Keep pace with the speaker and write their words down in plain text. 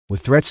With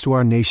threats to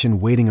our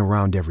nation waiting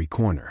around every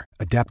corner,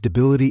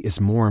 adaptability is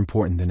more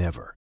important than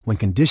ever. When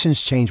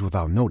conditions change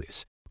without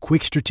notice,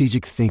 quick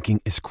strategic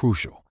thinking is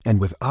crucial.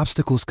 And with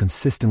obstacles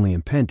consistently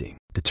impending,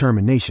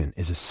 determination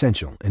is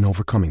essential in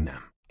overcoming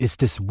them. It's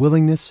this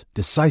willingness,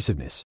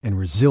 decisiveness, and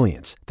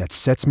resilience that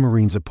sets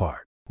Marines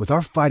apart. With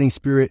our fighting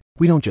spirit,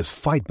 we don't just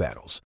fight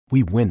battles,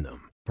 we win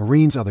them.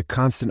 Marines are the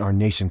constant our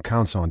nation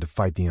counts on to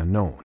fight the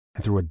unknown.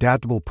 And through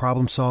adaptable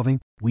problem solving,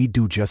 we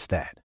do just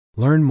that.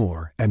 Learn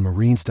more at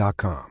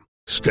marines.com.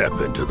 Step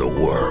into the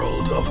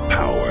world of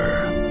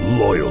power,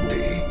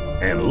 loyalty,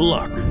 and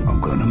luck. I'm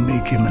gonna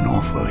make him an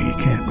offer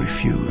he can't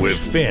refuse. With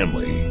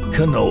family,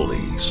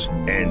 cannolis,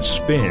 and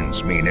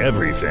spins mean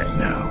everything.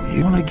 Now,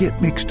 you wanna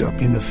get mixed up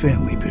in the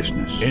family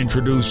business.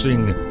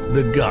 Introducing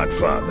The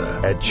Godfather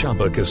at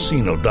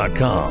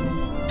ChumbaCasino.com.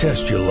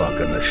 Test your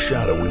luck in the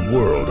shadowy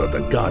world of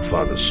The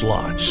Godfather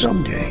slot.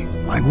 Someday,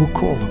 I will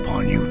call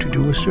upon you to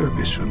do a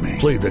service for me.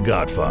 Play The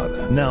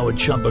Godfather, now at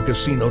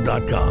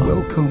ChumbaCasino.com.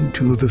 Welcome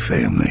to the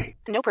family.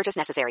 No purchase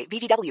necessary.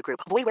 VGW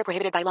Group. Void where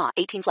prohibited by law.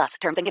 18 plus.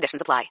 Terms and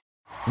conditions apply.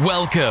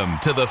 Welcome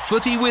to the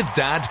Footy with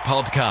Dad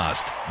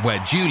podcast, where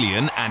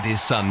Julian and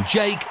his son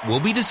Jake will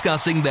be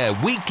discussing their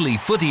weekly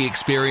footy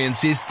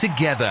experiences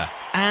together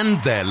and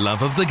their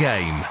love of the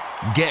game.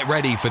 Get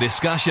ready for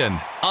discussion,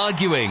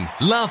 arguing,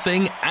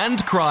 laughing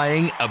and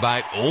crying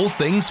about all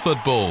things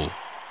football.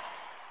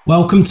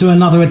 Welcome to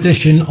another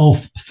edition of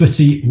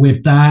Footy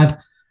with Dad.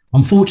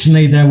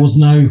 Unfortunately, there was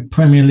no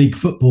Premier League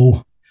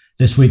football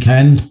this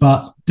weekend,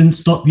 but didn't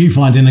stop you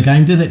finding a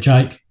game, did it,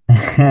 Jake?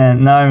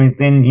 No, it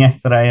didn't.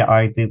 Yesterday,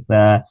 I did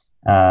the,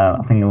 I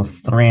think it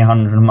was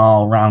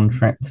 300-mile round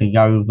trip to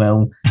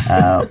Yeovil,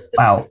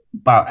 about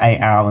 8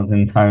 hours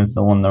in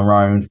total on the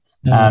road.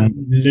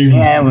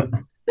 It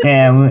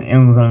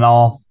was a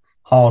laugh,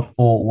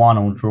 hard-fought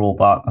 1-1 draw,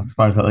 but I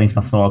suppose at least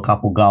I saw a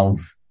couple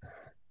goals.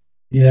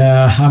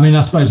 Yeah, I mean,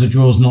 I suppose a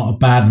draw's not a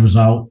bad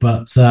result,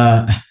 but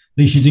at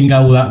least you didn't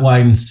go all that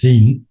way and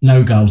see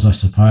no goals, I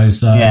suppose.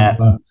 So, yeah.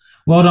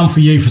 Well done for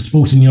you for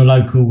supporting your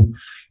local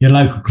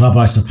club,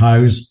 I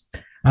suppose.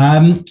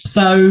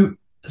 So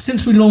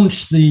since we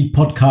launched the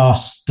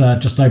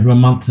podcast just over a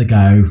month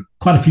ago,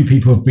 quite a few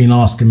people have been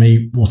asking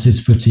me, what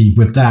is Footy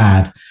with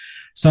Dad?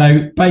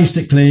 So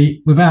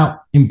basically,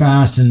 without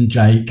embarrassing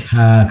Jake,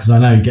 because I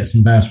know he gets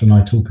embarrassed when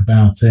I talk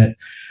about it,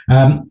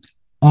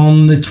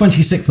 on the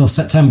 26th of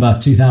September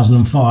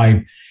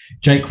 2005,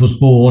 Jake was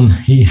born.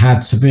 He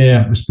had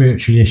severe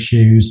respiratory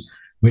issues,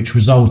 which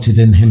resulted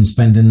in him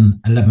spending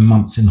 11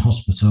 months in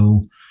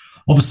hospital.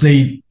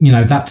 Obviously,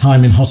 that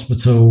time in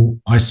hospital,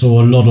 I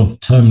saw a lot of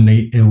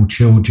terminally ill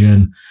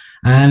children.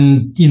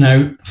 And,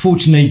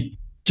 fortunately,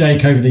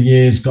 Jake over the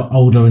years got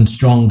older and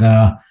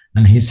stronger,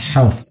 and his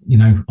health,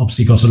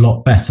 obviously got a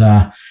lot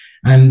better.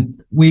 And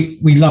we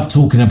love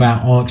talking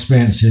about our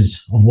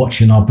experiences of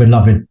watching our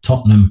beloved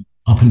Tottenham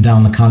up and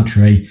down the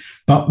country.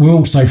 But we're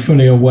also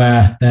fully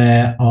aware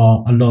there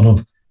are a lot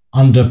of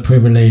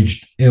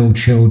underprivileged, ill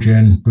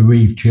children,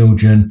 bereaved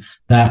children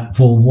that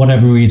for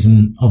whatever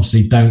reason,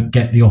 obviously don't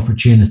get the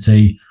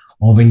opportunity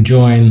of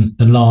enjoying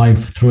the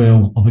live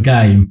thrill of a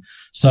game.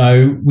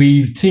 So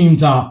we've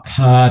teamed up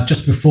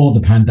just before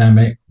the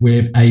pandemic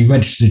with a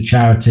registered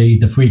charity,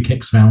 the Free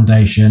Kicks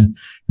Foundation,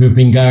 who have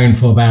been going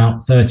for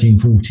about 13,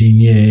 14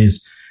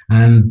 years.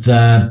 And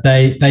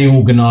they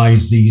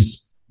organise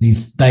these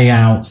day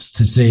outs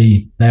to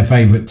see their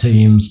favourite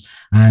teams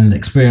and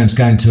experience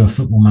going to a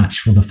football match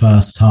for the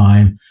first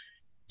time.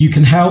 You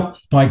can help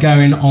by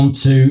going on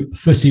to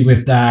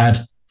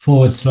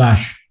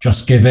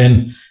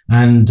footywithdad.com/justgiving.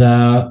 And,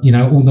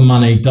 all the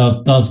money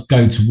does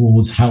go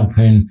towards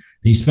helping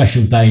these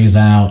special days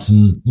out.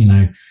 And,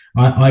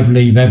 I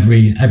believe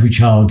every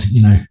child,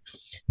 if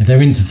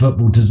they're into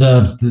football,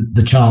 deserves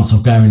the chance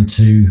of going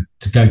to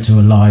go to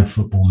a live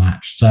football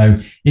match. So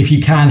if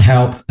you can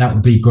help, that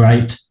would be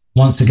great.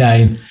 Once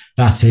again,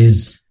 that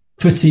is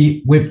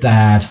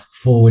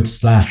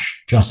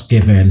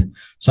footywithdad.com/justgiving.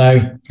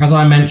 So, as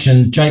I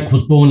mentioned, Jake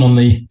was born on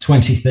the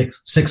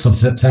 26th of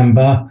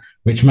September,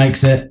 which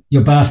makes it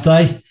your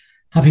birthday.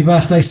 Happy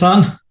birthday,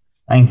 son.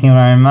 Thank you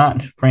very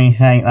much.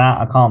 Appreciate that.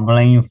 I can't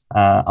believe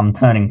I'm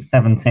turning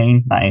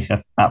 17. That is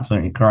just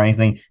absolutely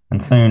crazy.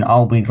 And soon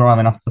I'll be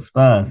driving us to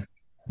Spurs.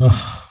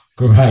 Oh,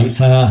 great.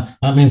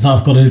 That means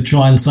I've got to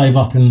try and save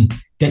up and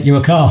get you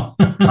a car.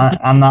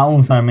 And that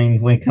also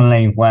means we can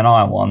leave when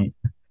I want.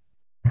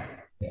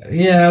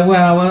 Yeah,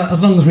 well,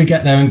 as long as we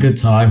get there in good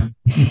time.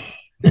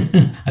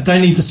 I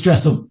don't need the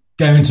stress of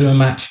going to a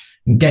match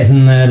and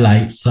getting there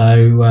late.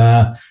 So,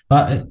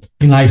 but,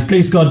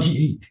 please God,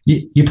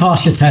 you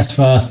pass your test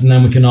first and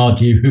then we can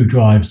argue who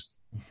drives.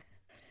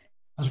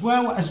 As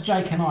well as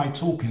Jake and I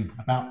talking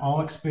about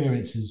our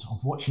experiences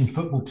of watching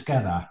football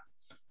together,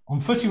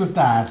 on Footy with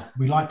Dad,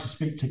 we like to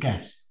speak to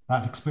guests that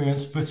have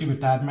experienced Footy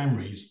with Dad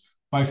memories,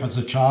 both as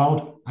a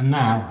child and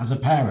now as a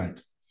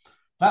parent.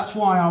 That's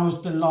why I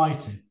was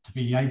delighted to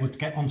be able to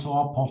get onto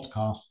our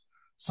podcast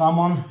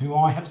someone who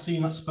I have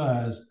seen at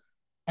Spurs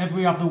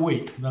every other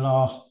week for the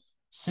last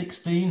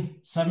 16,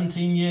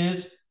 17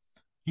 years.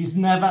 He's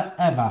never,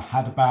 ever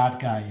had a bad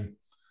game.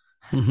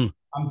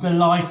 I'm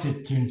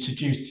delighted to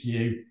introduce to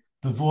you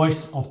the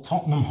voice of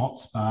Tottenham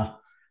Hotspur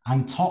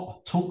and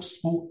top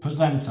TalkSport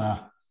presenter,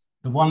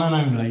 the one and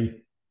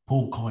only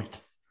Paul Coyte.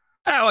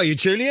 How are you,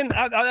 Julian?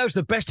 That was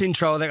the best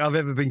intro I think I've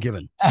ever been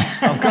given.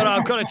 I've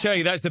got to tell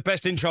you, that's the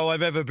best intro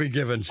I've ever been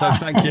given. So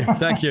thank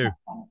you.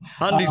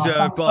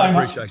 Undeserved, but I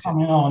appreciate it.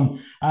 Coming on,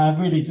 I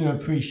really do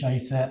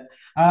appreciate it.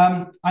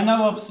 I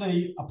know,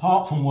 obviously,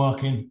 apart from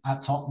working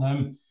at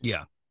Tottenham,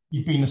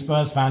 you've been a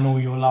Spurs fan all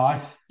your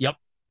life. Yep.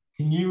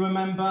 Can you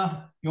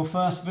remember your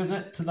first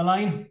visit to the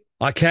Lane?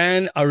 I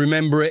can. I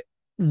remember it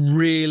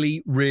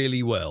really,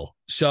 really well.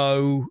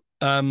 So,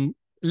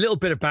 little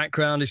bit of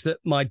background is that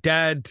my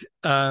dad,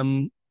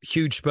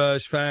 huge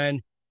Spurs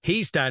fan.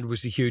 His dad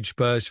was a huge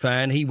Spurs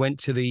fan. He went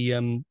to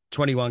the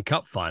 21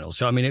 Cup final.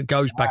 So, I mean, it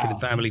goes back in the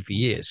family for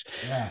years.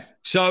 Yeah.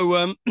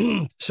 So,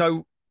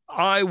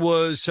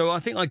 I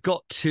think I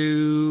got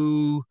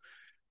to,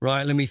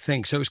 right, let me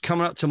think. So it was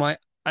coming up to my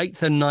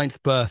 8th and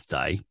 9th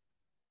birthday.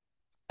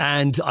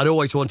 And I'd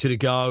always wanted to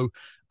go.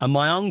 And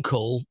my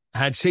uncle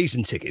had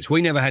season tickets.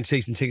 We never had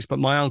season tickets, but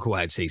my uncle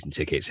had season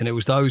tickets. And it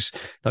was those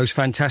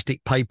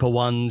fantastic paper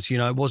ones. You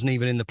know, it wasn't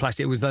even in the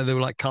plastic. It was, they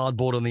were like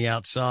cardboard on the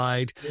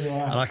outside.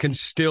 Yeah. And I can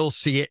still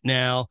see it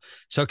now.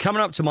 So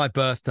coming up to my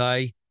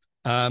birthday,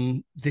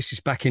 this is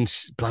back in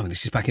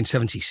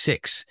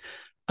 76.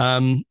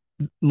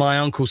 My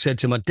uncle said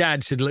to my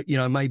dad, look, you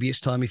know, maybe it's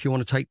time if you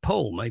want to take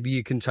Paul. Maybe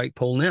you can take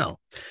Paul now.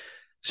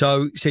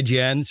 So he said,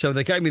 yeah. And so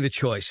they gave me the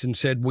choice and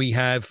said, we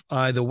have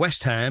either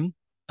West Ham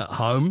at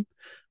home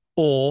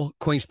or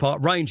Queen's Park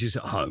Rangers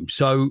at home.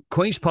 So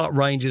Queen's Park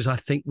Rangers, I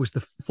think, was it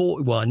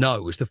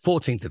was the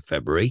 14th of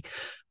February.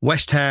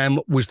 West Ham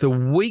was the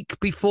week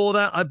before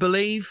that, I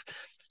believe.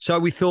 So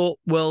we thought,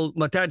 well,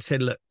 my dad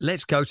said, look,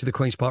 let's go to the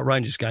Queen's Park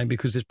Rangers game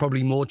because there's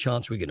probably more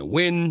chance we're going to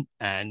win.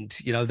 And,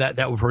 you know,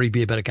 that would probably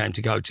be a better game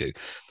to go to,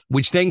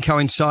 which then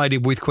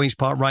coincided with Queen's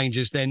Park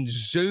Rangers then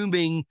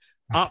zooming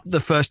up the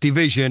first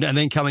division and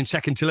then coming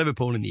second to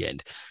Liverpool in the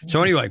end.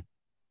 So anyway,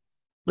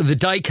 the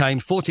day came,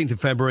 14th of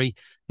February,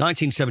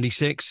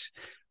 1976.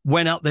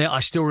 Went up there.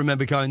 I still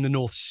remember going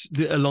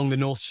along the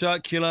North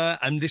Circular,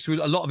 and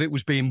a lot of it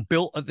was being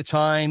built at the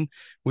time.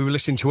 We were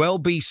listening to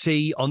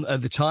LBC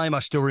at the time. I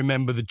still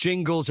remember the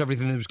jingles,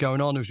 everything that was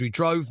going on as we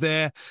drove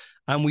there,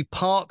 and we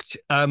parked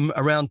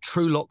around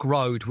Truelock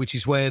Road, which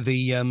is where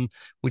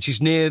which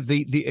is near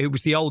it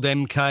was the old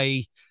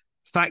MK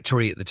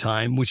factory at the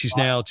time, which is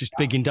now just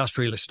big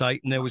industrial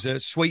estate, and there was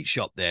a sweet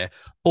shop there.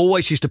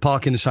 Always used to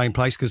park in the same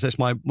place because that's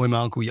where my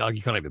uncle, you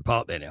can't even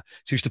park there now.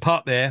 So used to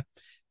park there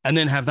and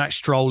then have that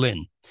stroll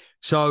in.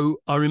 So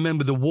I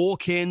remember the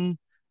walk in.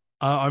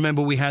 I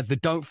remember we had the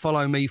 "Don't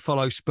Follow Me,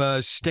 Follow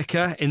Spurs"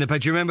 sticker in the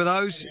bed. Do you remember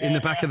those in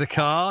the back of the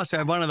car? So I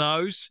had one of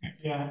those.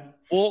 Yeah.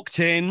 Walked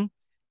in,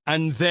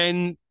 and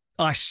then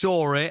I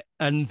saw it,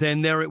 and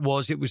then there it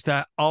was. It was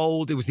the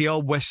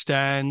old West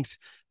Stand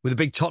with a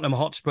big Tottenham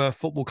Hotspur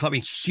Football Club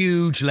in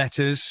huge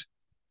letters.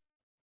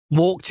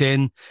 Walked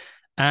in,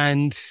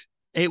 and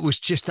it was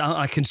just,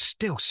 I can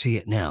still see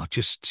it now,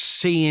 just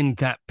seeing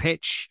that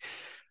pitch,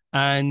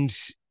 and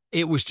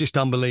it was just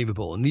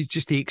unbelievable. And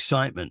just the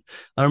excitement.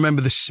 I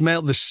remember the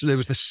smell, there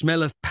was the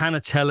smell of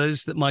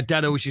panatellas, that my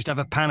dad always used to have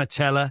a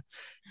panatella,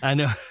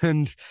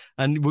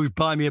 and would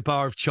buy me a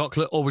bar of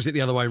chocolate, or was it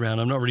the other way around?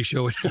 I'm not really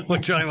sure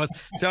which one it was.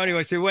 So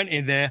anyway, so we went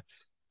in there.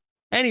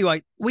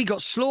 Anyway, we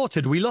got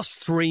slaughtered. We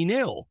lost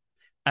 3-0.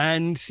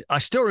 And I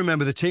still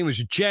remember the team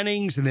was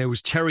Jennings, and there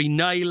was Terry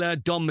Naylor,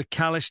 Don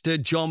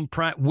McAllister, John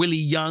Pratt, Willie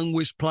Young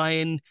was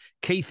playing,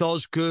 Keith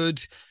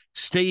Osgood,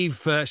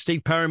 Steve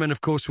Perryman,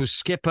 of course, was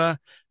skipper,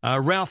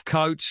 Ralph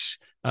Coates,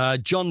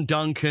 John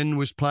Duncan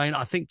was playing.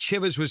 I think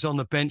Chivers was on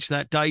the bench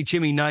that day.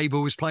 Jimmy Neighbour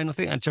was playing. I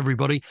think that's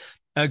everybody.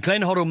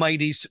 Glenn Hoddle made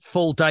his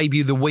full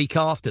debut the week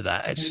after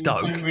that at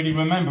Stoke. I don't really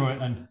remember it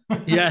then.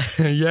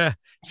 Yeah.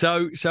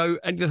 So,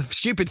 and the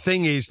stupid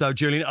thing is, though,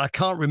 Julian, I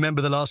can't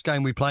remember the last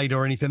game we played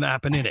or anything that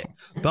happened in it,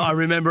 but I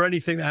remember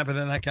anything that happened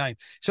in that game.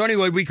 So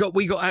anyway, we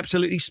got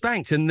absolutely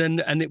spanked, and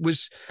it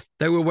was,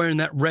 they were wearing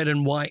that red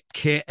and white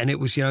kit, and it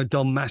was, you know,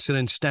 Don Masson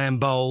and Stan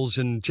Bowles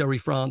and Jerry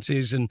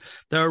Francis, and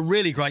they're a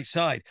really great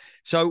side.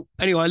 So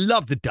anyway, I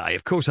loved the day.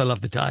 Of course, I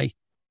loved the day.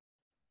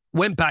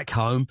 Went back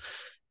home.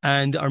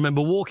 And I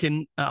remember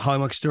walking at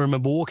home. I can still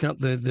remember walking up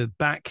the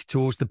back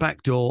towards the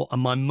back door,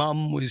 and my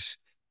mum was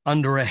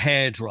under a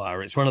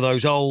hairdryer. It's one of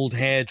those old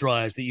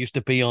hairdryers that used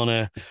to be on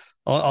a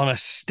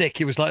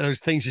stick. It was like those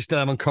things you still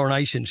have on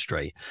Coronation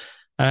Street.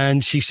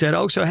 And she said,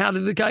 "Oh, so how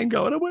did the game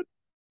go?" And I went,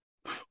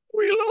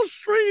 "We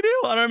lost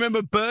 3-0." And I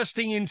remember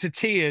bursting into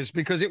tears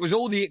because it was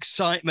all the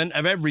excitement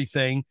of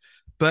everything.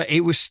 But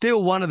it was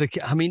still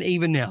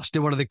even now,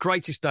 still one of the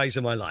greatest days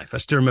of my life. I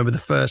still remember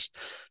the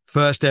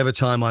first ever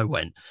time I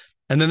went.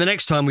 And then the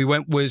next time we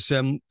went was,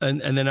 and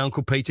then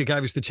Uncle Peter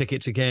gave us the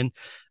tickets again,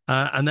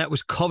 and that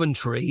was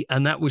Coventry,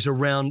 and that was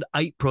around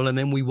April, and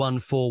then we won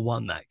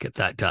 4-1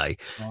 that day.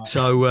 Right.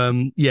 So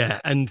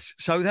and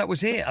so that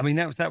was it. I mean,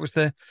 that was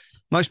the.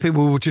 Most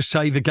people will just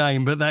say the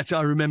game, but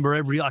I remember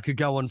I could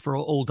go on for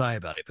all day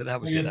about it. But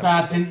that was Your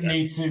dad didn't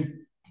need to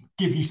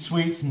give you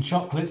sweets and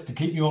chocolates to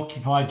keep you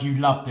occupied. You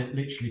loved it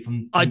literally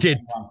from I did.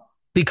 day one.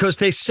 Because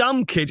there's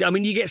some kids, I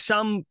mean, you get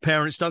some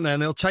parents, don't they?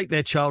 And they'll take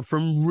their child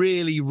from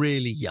really,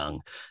 really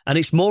young. And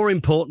it's more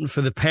important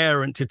for the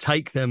parent to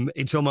take them.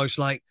 It's almost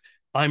like,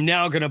 I'm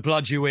now going to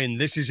blood you in.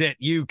 This is it.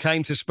 You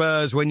came to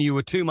Spurs when you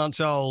were 2 months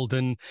old.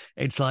 And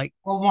it's like,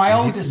 well, my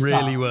is oldest it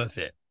really son, worth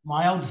it?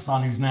 My oldest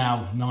son, who's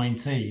now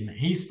 19,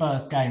 his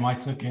first game, I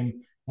took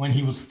him when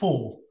he was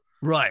 4.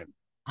 Right.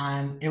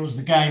 And it was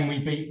the game we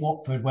beat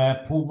Watford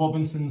where Paul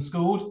Robinson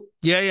scored.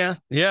 Yeah.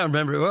 I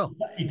remember it well.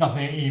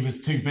 He was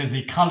too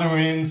busy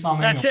colouring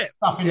something. That's it.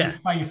 Stuffing his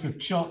face with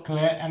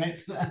chocolate.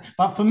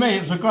 But for me, it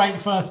was a great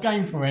first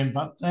game for him.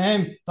 But to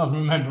him, doesn't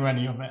remember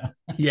any of it.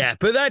 Yeah,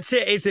 but that's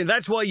it, isn't it?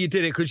 That's why you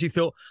did it, because you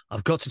thought,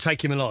 I've got to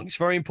take him along. It's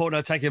very important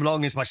I take him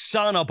along. It's my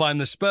son. I'll buy him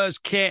the Spurs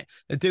kit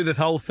and do the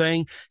whole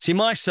thing. See,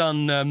 my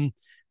son,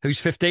 who's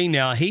 15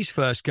 now, his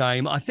first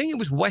game, I think it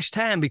was West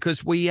Ham,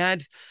 because we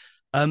had...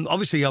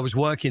 obviously, I was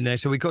working there,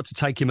 so we got to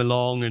take him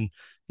along, and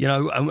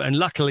and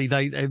luckily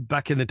they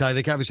back in the day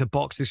they gave us a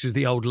box. This was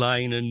the old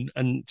lane,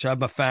 and to have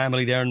my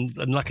family there, and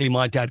luckily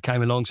my dad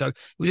came along, so it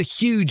was a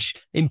huge,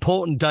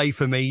 important day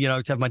for me,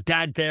 to have my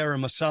dad there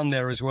and my son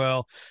there as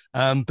well.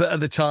 But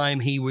at the time,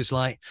 he was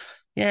like,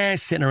 yeah,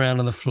 sitting around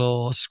on the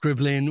floor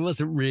scribbling,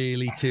 wasn't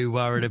really too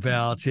worried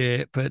about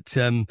it, but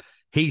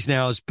he's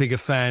now as big a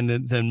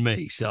fan than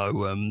me,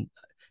 so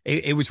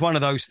it was one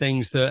of those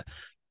things that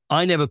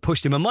I never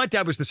pushed him. And my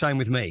dad was the same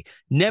with me.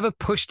 Never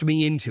pushed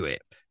me into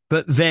it.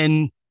 But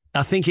then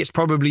I think it's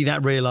probably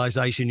that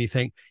realization. You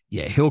think,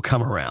 yeah, he'll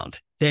come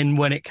around. Then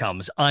when it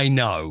comes, I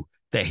know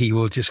that he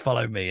will just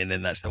follow me, and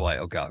then that's the way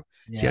it'll go.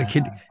 Yeah,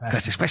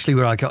 because especially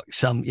where I got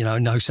some,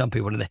 know some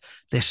people, and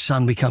their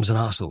son becomes an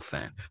Arsenal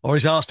fan, or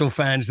is Arsenal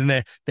fans, and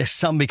their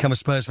son become a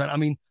Spurs fan. I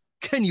mean,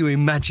 can you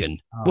imagine?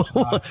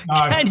 No.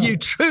 Can you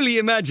truly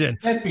imagine?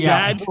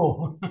 Dad,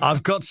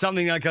 I've got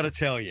something I got to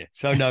tell you.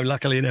 So no,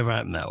 luckily it never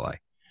happened that way.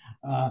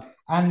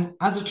 And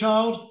as a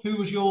child, who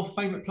was your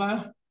favourite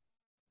player?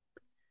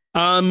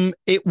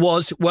 It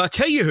was, well, I'll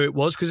tell you who it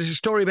was, because there's a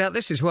story about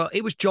this as well.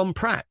 It was John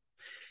Pratt.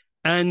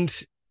 And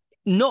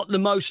not the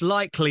most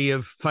likely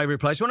of favourite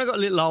players. When I got a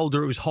little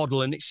older, it was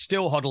Hoddle, and it's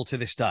still Hoddle to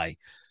this day.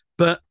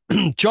 But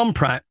John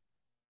Pratt,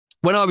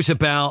 when I was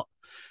about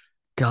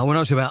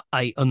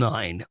 8 or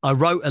 9, I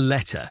wrote a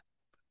letter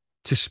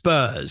to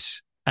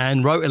Spurs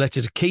and wrote a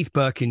letter to Keith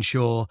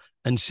Birkinshaw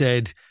and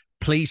said,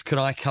 please, could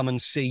I come and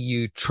see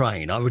you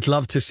train? I would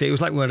love to see. It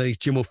was like one of these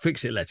Jim will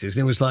fix it letters.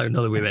 And it was like,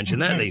 not that we mention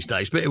that these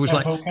days, but it was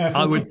careful.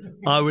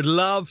 I would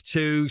love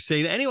to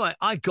see. Anyway,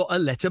 I got a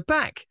letter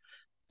back,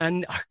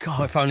 and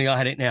God, if only I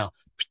had it now. It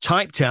was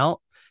typed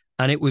out,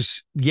 and it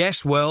was,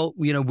 yes, well,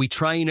 we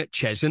train at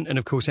Cheshunt, and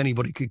of course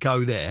anybody could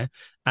go there,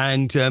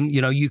 and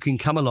you can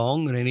come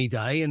along on any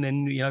day, and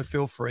then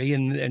feel free,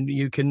 and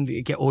you can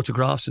get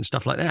autographs and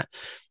stuff like that.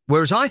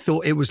 Whereas I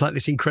thought it was like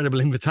this incredible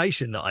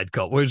invitation that I'd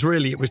got, whereas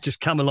really it was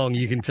just come along,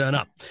 you can turn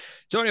up.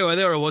 So anyway,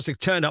 there I was. I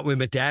turned up with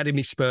my dad in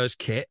my Spurs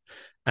kit,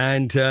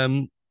 and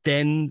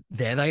then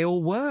there they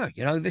all were.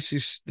 This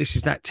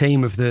is that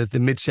team of the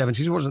mid-70s.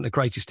 It wasn't the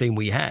greatest team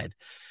we had.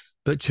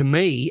 But to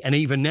me, and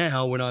even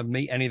now, when I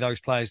meet any of those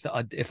players,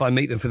 if I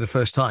meet them for the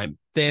first time,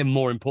 they're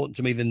more important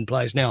to me than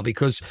players now,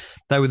 because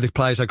they were the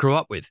players I grew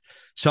up with.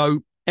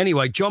 So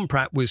anyway, John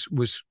Pratt was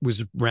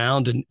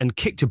round and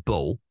kicked a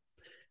ball,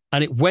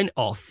 and it went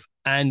off,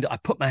 and I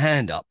put my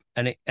hand up,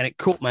 and it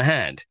caught my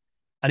hand,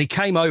 and he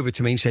came over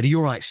to me and said, "Are you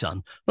all right, son?"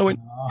 And I went,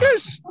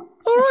 "Yes, all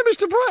right,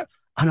 Mr. Pratt,"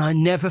 and I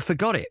never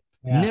forgot it.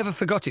 Yeah. Never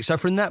forgot it. So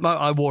from that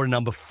moment, I wore a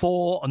number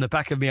 4 on the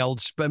back of my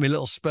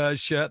little Spurs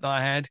shirt that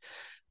I had.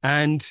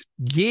 And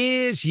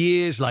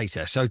years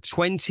later, so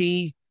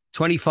 20,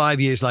 25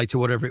 years later,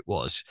 whatever it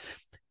was,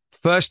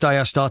 first day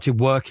I started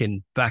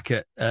working back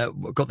at,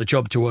 got the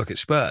job to work at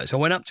Spurs, I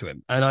went up to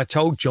him and I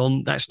told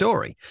John that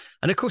story.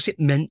 And of course, it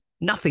meant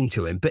nothing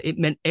to him, but it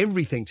meant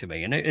everything to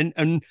me.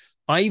 And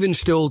I even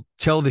still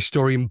tell this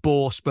story and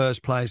bore Spurs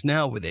players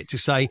now with it, to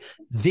say,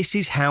 this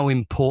is how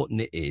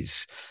important it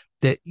is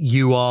that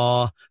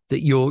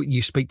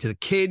you speak to the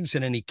kids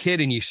and any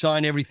kid, and you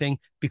sign everything,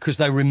 because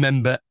they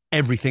remember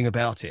everything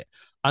about it.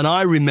 And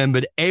I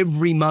remembered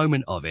every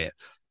moment of it.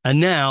 And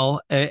now,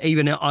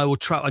 even I will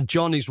travel.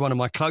 John is one of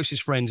my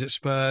closest friends at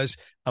Spurs,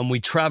 and we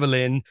travel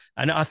in,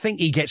 and I think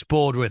he gets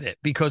bored with it,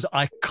 because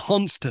I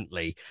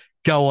constantly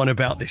go on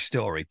about this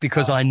story,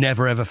 because I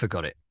never ever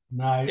forgot it.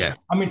 No, yeah.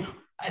 I mean,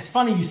 it's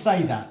funny you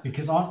say that,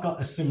 because I've got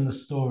a similar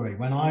story.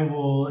 When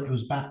it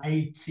was about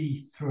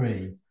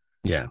 83.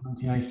 Yeah.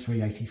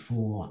 1983,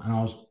 84, and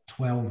I was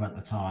 12 at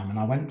the time, and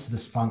I went to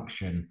this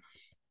function,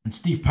 and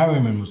Steve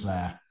Perryman was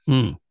there.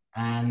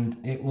 And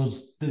it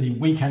was the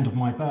weekend of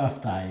my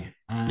birthday,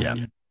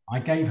 and I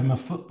gave him a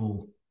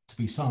football to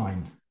be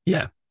signed.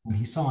 Yeah. And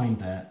he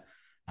signed it.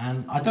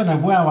 And I don't know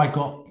where I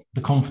got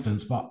the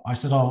confidence, but I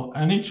said, "Oh,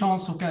 any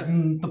chance of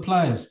getting the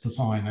players to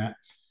sign it?"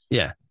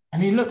 Yeah.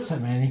 And he looks at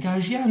me and he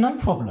goes, "Yeah, no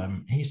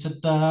problem." He said,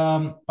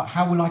 "But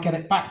how will I get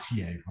it back to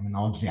you?" I mean,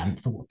 obviously I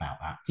hadn't thought about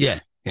that. Yeah.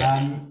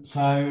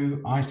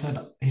 So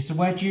he said,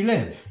 "Where do you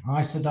live?"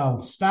 I said, "Oh,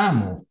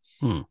 Stanmore."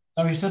 So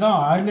So he said,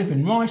 I live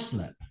in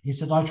Ruislip. He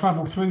said, I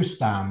travel through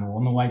Stanmore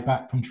on the way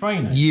back from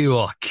training. You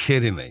are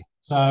kidding me.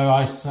 So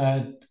I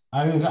said,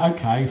 oh,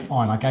 okay,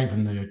 fine. I gave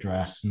him the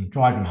address, and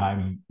driving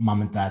home,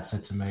 mum and dad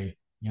said to me,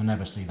 you'll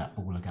never see that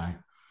ball again.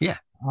 Yeah.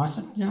 And I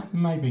said, yeah,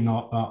 maybe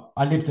not, but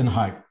I lived in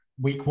hope.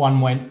 Week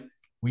 1 went,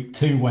 week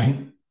 2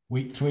 went,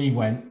 week 3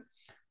 went. I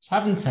was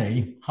having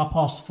tea,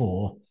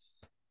 4:30,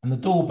 and the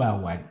doorbell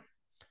went.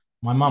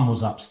 My mum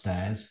was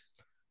upstairs,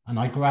 and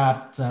I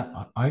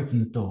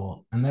opened the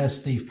door, and there's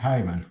Steve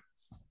Perryman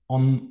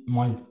on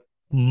my...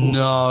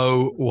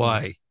 No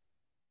way.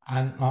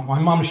 And my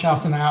mum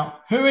shouting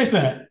out, who is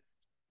it?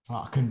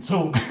 I couldn't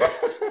talk.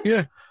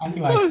 Yeah.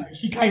 Anyway, so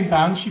she came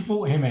down, she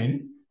brought him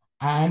in,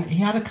 and he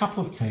had a cup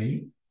of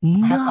tea.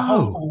 No. I had the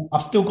whole ball.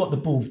 I've still got the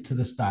ball to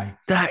this day.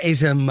 That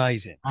is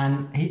amazing.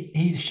 And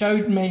he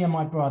showed me and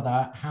my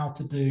brother how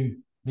to do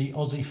the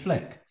Aussie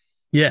flick.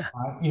 Yeah.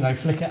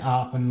 Flick it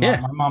up. And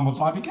my mum was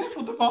like, be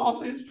careful of the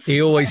vases.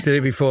 He always did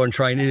it before and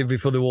training it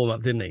before the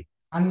warm-up, didn't he?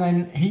 And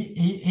then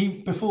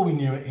he before we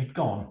knew it, he'd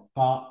gone.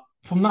 But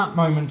from that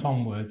moment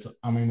onwards,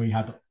 I mean, we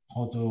had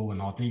Hoddle and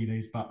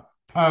Ardiles, but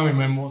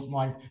Perryman was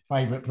my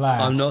favourite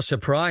player. I'm not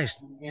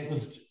surprised. It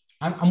was,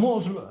 and what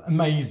was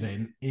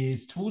amazing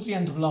is towards the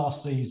end of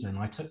last season,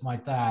 I took my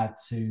dad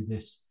to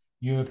this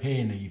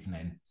European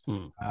evening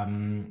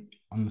on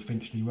the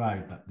Finchley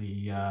Road that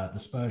the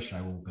Spurs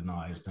show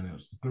organised, and it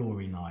was the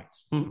Glory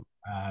Nights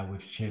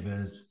with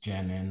Chivers,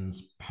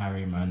 Jennings,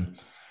 Perryman,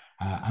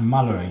 and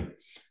Mullery.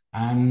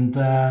 And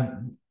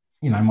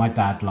my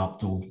dad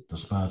loved all the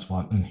Spurs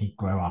one, and he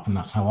grew up, and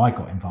that's how I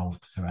got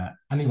involved to it.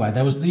 Anyway,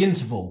 there was the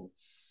interval.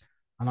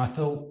 And I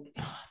thought,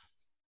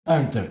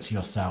 don't do it to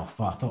yourself.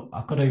 But I thought,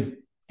 I've got to.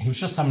 He was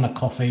just having a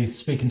coffee,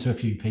 speaking to a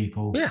few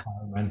people. Yeah.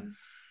 And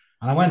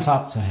I went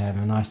up to him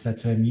and I said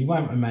to him, you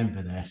won't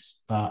remember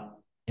this, but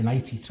in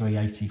 83,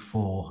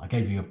 84, I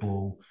gave you a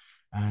ball.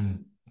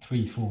 And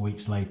 3-4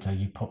 weeks later,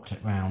 you popped it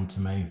round to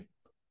me.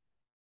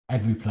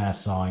 Every player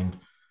signed.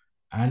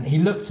 And he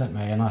looked at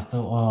me and I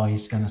thought, oh,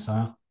 he's going to say,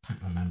 I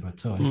don't remember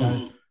at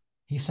all.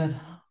 He said,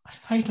 I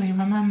vaguely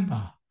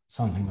remember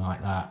something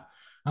like that.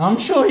 And I'm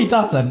sure he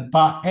doesn't,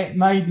 but it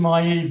made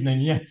my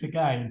evening yet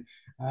again.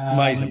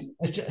 Amazing.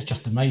 It's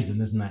just amazing,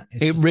 isn't it?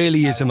 It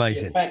really is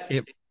amazing.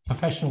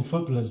 Professional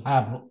footballers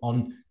have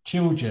on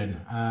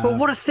children. But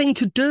what a thing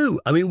to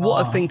do. I mean,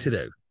 what a thing to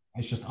do.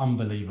 It's just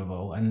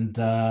unbelievable. And,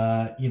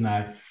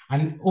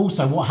 and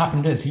also what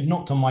happened is he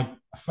knocked on my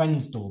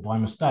friend's door by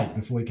mistake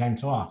before he came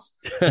to us.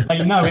 So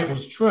they know it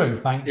was true,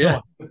 thank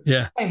God.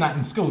 Yeah. Saying that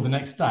in school the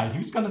next day,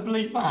 who's going to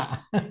believe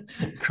that?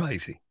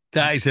 Crazy.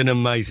 That is an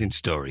amazing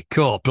story.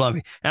 Cool,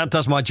 blimey.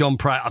 Outdoes my John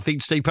Pratt. I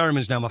think Steve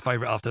Perryman's now my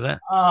favourite after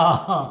that.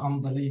 Oh,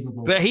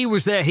 unbelievable. But he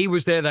was there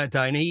that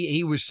day, and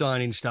he was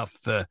signing stuff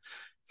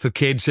for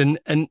kids. And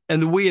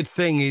the weird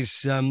thing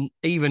is,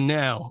 even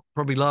now,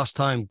 probably last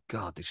time,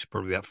 God, this is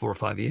probably about 4 or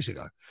 5 years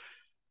ago,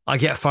 I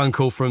get a phone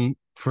call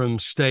from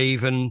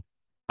Steve, and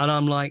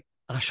I'm like,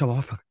 and I show my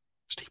wife,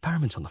 Steve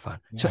Perryman's on the phone.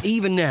 Yeah. So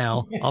even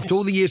now, after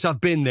all the years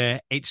I've been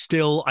there, it's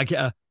still,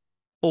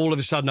 all of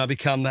a sudden I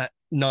become that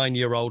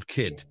 9-year-old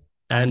kid.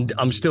 And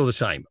I'm still the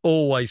same,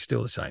 always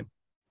still the same.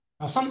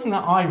 Now, something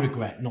that I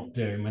regret not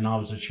doing when I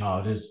was a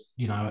child is,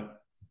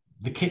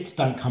 the kits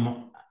don't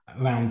come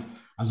around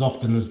as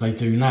often as they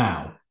do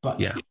now. But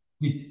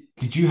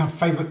did you have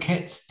favourite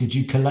kits? Did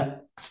you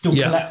collect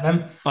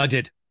them? I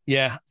did.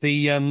 Yeah.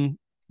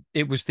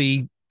 It was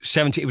the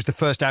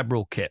first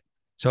Admiral kit.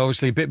 So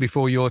obviously a bit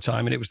before your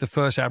time, and it was the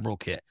first Admiral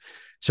kit.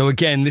 So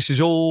again, this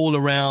is all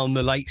around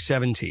the late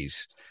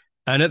 70s.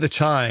 And at the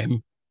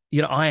time,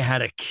 I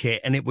had a kit,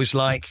 and it was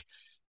like,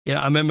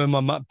 I remember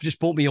my mum just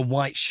bought me a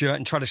white shirt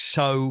and tried to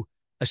sew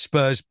a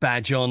Spurs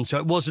badge on. So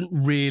it wasn't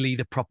really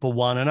the proper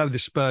one. I know the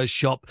Spurs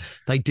shop,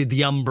 they did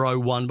the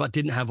Umbro one, but I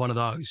didn't have one of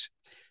those.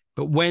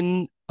 But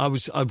when I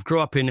grew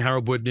up in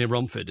Harold Wood near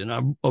Romford, and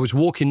I was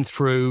walking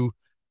through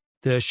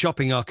the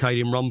shopping arcade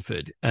in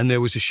Romford, and there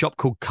was a shop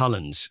called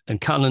Cullen's,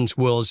 and Cullen's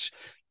was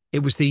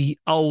the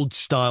old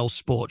style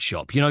sports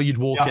shop. You'd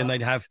walk in,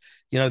 they'd have,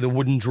 the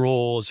wooden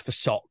drawers for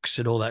socks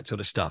and all that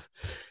sort of stuff.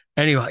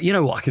 Anyway, you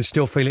know what? I can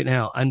still feel it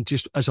now. And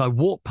just as I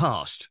walked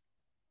past,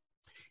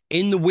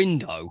 in the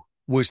window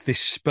was this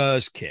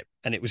Spurs kit,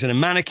 and it was in a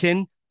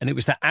mannequin, and it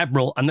was the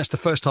Admiral, and that's the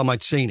first time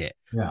I'd seen it.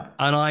 Yeah.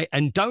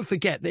 And don't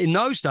forget that in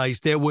those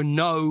days there were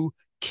no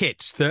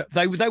kits. That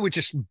they were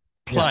just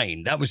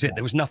plain. That was it.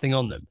 There was nothing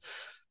on them.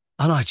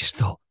 And I just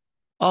thought,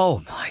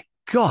 oh my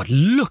God,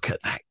 look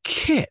at that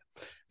kit.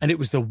 And it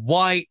was the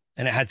white,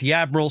 and it had the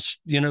Admiral,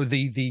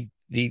 the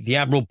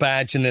Admiral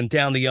badge, and then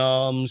down the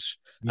arms.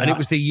 Yeah. And it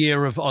was the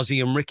year of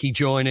Ozzy and Ricky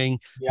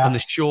joining, and the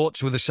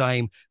shorts were the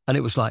same. And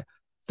it was like,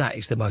 that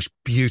is the most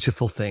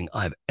beautiful thing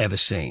I've ever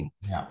seen.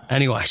 Yeah.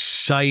 Anyway, I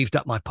saved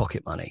up my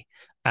pocket money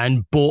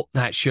and bought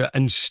that shirt.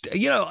 And,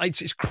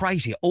 it's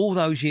crazy all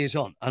those years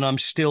on. And I'm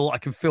still, I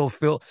can feel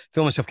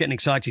myself getting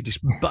excited just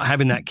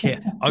having that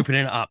kit,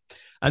 opening it up.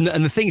 And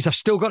the thing is, I've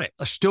still got it.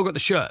 I've still got the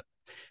shirt.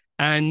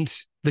 And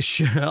the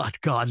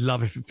shirt. God, I'd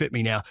love if it fit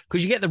me now,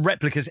 because you get the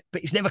replicas,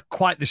 but it's never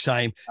quite the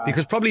same,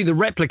 because probably the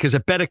replicas are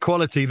better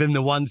quality than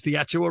the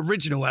actual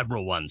original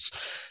Admiral ones.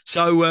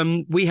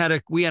 So we had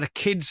a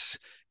kids.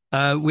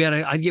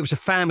 It was a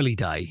family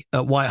day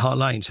at White Hart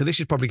Lane. So this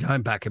is probably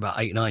going back about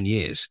 8-9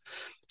 years.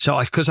 So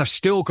because I've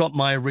still got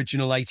my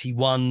original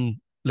 81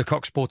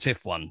 Lecoq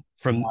Sportif one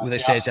from where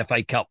it says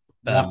FA Cup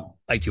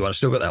 81. I've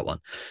still got that one,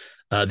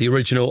 the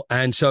original.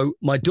 And so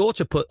my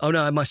daughter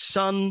my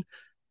son.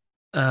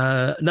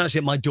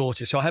 My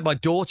daughter. So I had my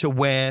daughter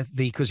wear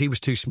because he was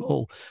too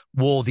small,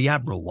 wore the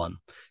Admiral one.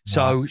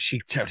 So she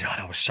told me,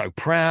 I was so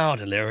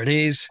proud, and there it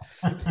is.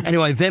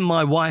 Anyway, then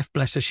my wife,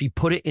 bless her, she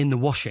put it in the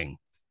washing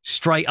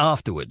straight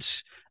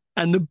afterwards,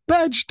 and the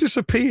badge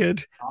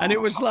disappeared. And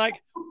it was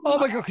like, oh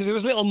my God, because there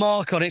was a little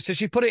mark on it. So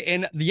she put it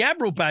in. The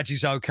Admiral badge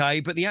is okay,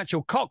 but the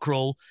actual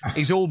cockerel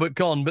is all but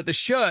gone. But the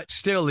shirt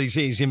still is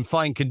in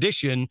fine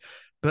condition.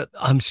 But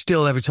I'm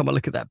still, every time I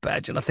look at that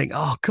badge and I think,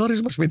 oh God,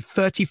 it must have been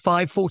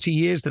 35, 40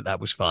 years that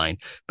was fine.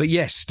 But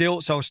yes,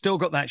 so I've still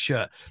got that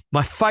shirt.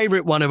 My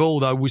favourite one of all,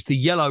 though, was the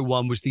yellow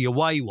one, was the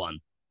away one.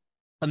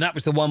 And that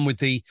was the one with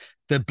the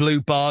blue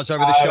bars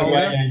over the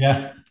shoulder.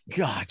 Yeah.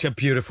 God, it's a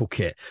beautiful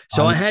kit.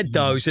 So I had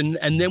those. And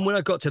then when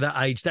I got to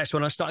that age, that's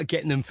when I started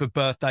getting them for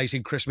birthdays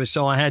and Christmas.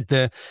 So I had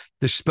the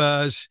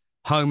Spurs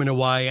home and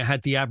away. I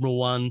had the Admiral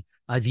one.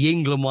 I had the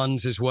England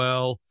ones as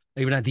well. I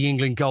even had the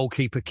England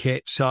goalkeeper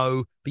kit.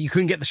 So, but you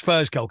couldn't get the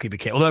Spurs goalkeeper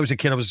kit. Although as a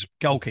kid I was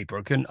goalkeeper,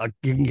 I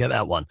couldn't get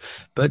that one.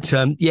 But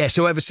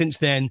so ever since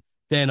then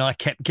I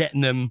kept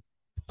getting them.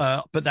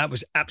 But that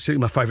was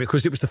absolutely my favourite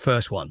because it was the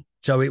first one.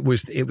 So it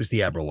was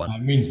the Admiral one.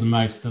 It means the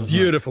most, doesn't it?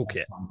 Beautiful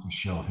kit. For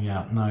sure.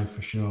 Yeah, no,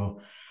 for sure.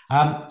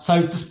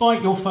 So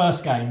despite your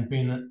first game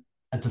being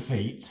a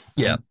defeat,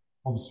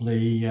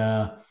 obviously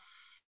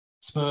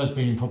Spurs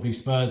being probably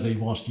Spursy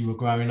whilst you were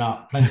growing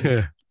up,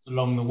 plenty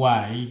along the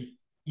way,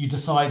 you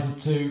decided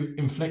to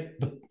inflict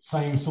the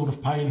same sort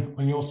of pain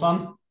on your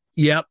son?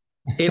 Yep.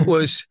 It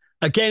was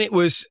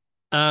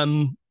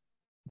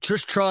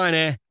just trying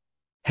to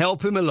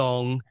help him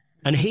along.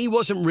 And he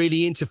wasn't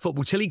really into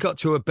football till he got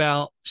to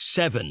about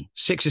 6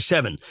 or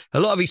 7. A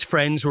lot of his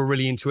friends were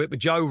really into it, but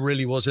Joe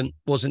really wasn't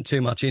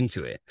too much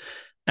into it.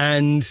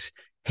 And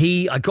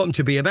I got him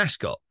to be a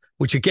mascot,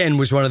 which again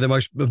was one of the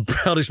most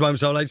proudest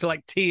moments of my life. It's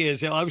like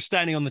tears. I was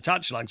standing on the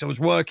touchline, so I was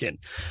working,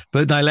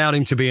 but they allowed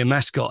him to be a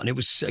mascot, and it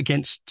was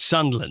against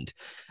Sunderland.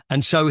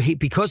 And so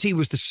because he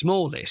was the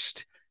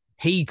smallest,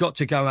 he got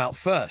to go out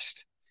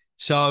first.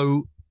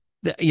 So,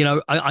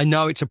 I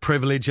know it's a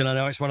privilege, and I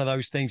know it's one of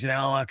those things,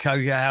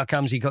 okay, how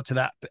comes he got to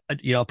that? But,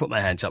 I put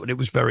my hands up, and it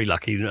was very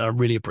lucky, and I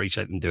really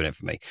appreciate them doing it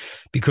for me,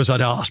 because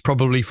I'd asked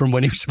probably from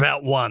when he was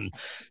about 1.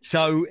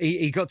 So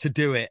he got to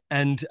do it.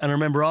 And I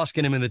remember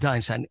asking him in the day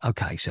and saying,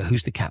 okay, so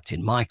who's the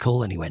captain?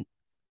 Michael? And he went,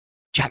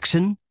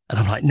 Jackson? And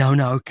I'm like,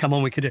 no, come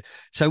on, we could do it.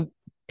 So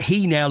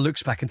he now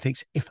looks back and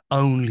thinks, if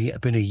only it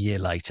had been a year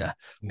later,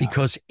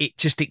 because it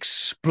just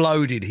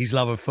exploded his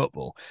love of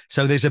football.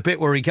 So there's a bit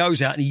where he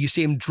goes out and you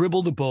see him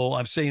dribble the ball.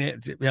 I've seen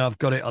it. I've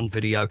got it on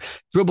video.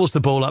 Dribbles the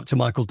ball up to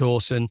Michael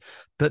Dawson.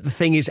 But the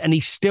thing is, and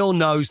he still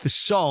knows the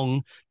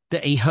song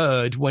that he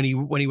heard when he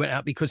went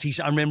out, because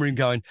I remember him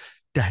going,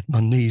 Dad, my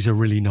knees are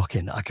really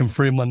knocking. I can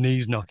feel my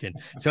knees knocking.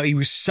 So he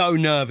was so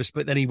nervous,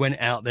 but then he went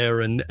out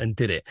there and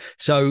did it.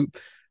 So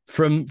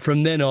from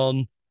then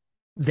on,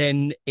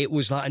 then it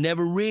was like I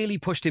never really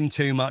pushed him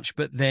too much,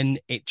 but then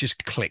it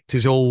just clicked,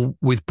 as all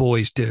with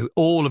boys do.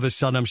 All of a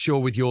sudden, I'm sure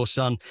with your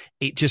son,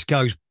 it just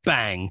goes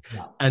bang.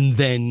 Yeah. And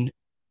then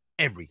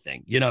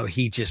everything,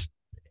 he just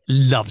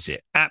loves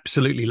it,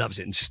 absolutely loves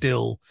it. And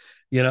still,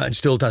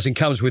 does, and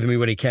comes with me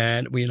when he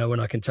can, when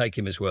I can take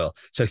him as well.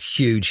 So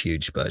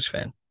huge Spurs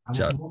fan. And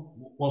so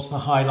what's the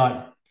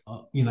highlight,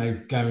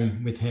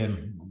 going with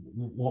him?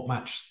 What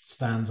match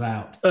stands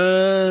out?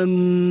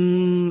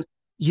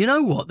 You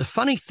know what? The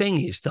funny thing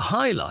is, the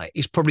highlight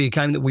is probably a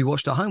game that we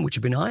watched at home, which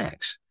had been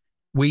Ajax.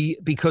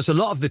 Because a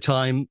lot of the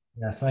time,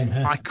 same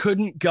here. I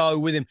couldn't go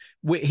with him.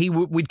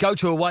 We'd go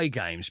to away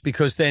games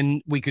because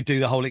then we could do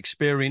the whole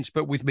experience.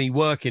 But with me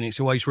working, it's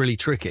always really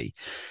tricky.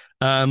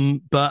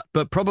 But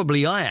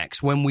probably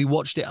Ajax when we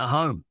watched it at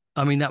home.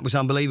 I mean, that was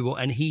unbelievable.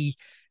 And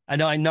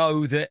I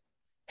know that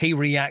he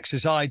reacts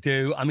as I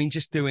do. I mean,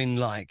 just doing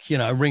like,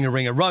 ring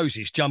of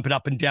roses, jumping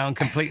up and down,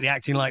 completely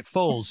acting like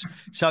fools.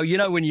 So,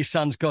 when your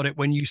son's got it,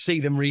 when you see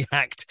them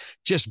react,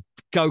 just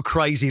go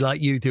crazy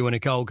like you do when a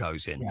goal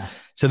goes in. Yeah.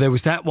 So there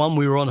was that one.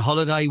 We were on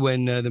holiday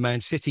when the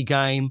Man City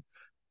game.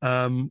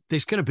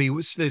 There's going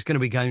to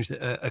be games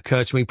that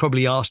occur to me.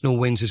 Probably Arsenal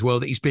wins as well,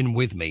 that he's been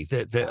with me,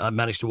 that I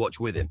managed to watch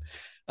with him.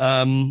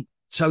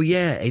 So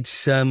yeah,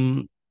 it's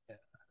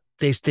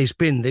there's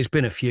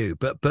been a few,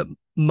 but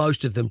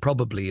most of them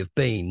probably have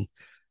been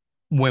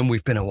when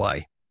we've been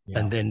away. Yeah.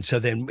 And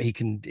then he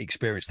can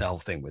experience the whole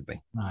thing with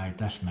me. No,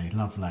 definitely.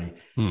 Lovely.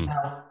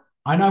 Now,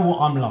 I know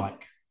what I'm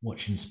like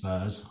watching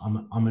Spurs.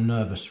 I'm a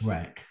nervous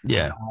wreck.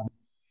 Yeah.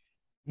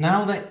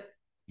 Now that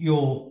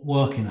you're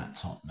working at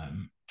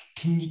Tottenham,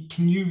 can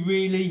you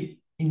really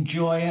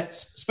enjoy it,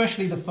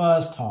 especially the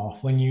first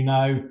half when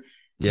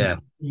Yeah.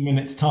 In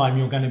minutes' time,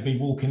 you're going to be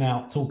walking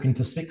out talking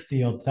to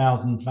 60-odd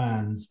thousand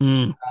fans.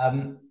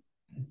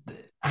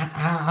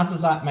 How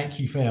does that make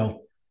you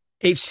feel?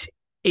 It's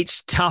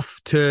tough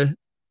to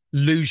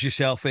lose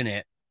yourself in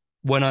it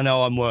when I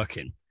know I'm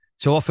working.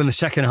 So often the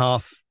second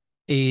half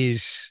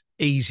is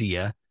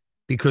easier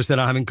because then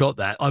I haven't got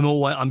that.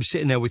 I'm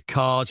sitting there with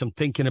cards, I'm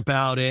thinking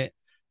about it,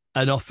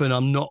 and often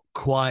I'm not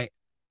quite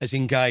as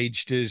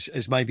engaged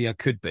as maybe I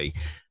could be.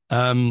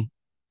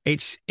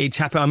 It's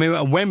happened. I mean,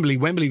 at Wembley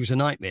was a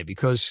nightmare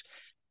because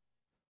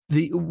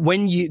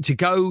to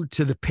go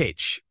to the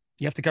pitch,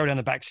 you have to go down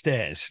the back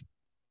stairs.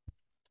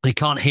 You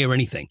can't hear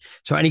anything.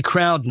 So any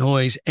crowd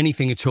noise,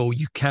 anything at all,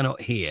 you cannot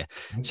hear.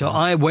 Okay. So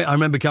I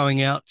remember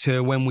going out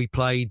to when we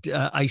played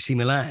AC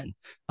Milan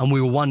and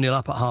we were 1-0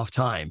 up at half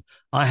time.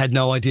 I had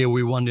no idea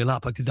we were 1-0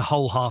 up. I did the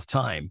whole half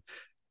time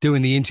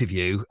doing the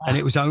interview. And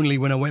it was only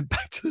when I went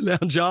back to the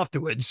lounge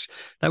afterwards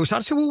I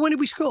said, well, when did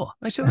we score?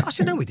 I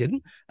said, no, we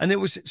didn't.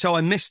 And so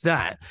I missed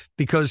that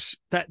because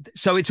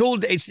so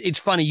it's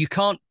funny. You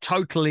can't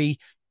totally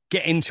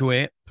get into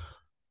it.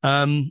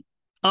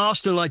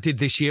 Arsenal I did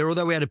this year,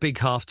 although we had a big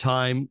half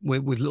time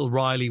with little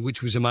Riley,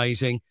 which was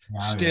amazing.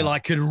 Still, I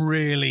could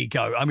really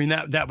go. I mean,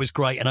 that was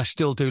great. And I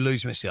still do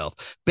lose myself.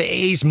 But it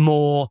is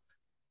more,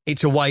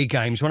 it's away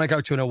games. When I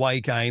go to an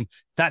away game,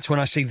 that's when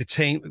I see the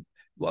team.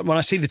 When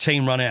I see the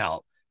team run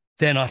out,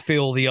 then I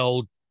feel the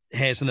old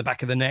hairs on the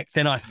back of the neck.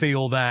 Then I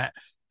feel that.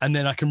 And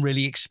then I can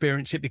really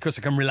experience it because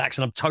I can relax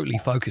and I'm totally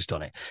focused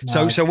on it.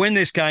 No. So when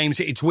there's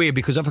games, it's weird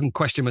because I can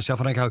question myself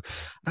and I go,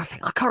 I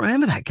can't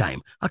remember that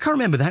game. I can't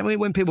remember that.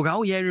 When people go,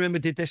 oh, yeah, remember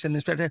did this and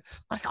this.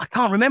 I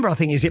can't remember. I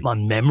think, is it my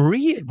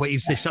memory?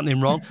 Is there something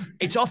wrong?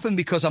 It's often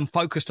because I'm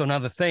focused on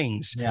other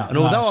things. Yeah, and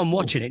although I'm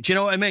watching it, do you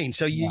know what I mean?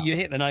 So you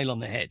hit the nail on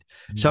the head.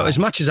 So as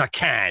much as I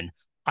can,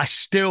 I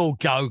still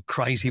go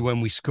crazy when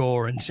we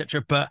score and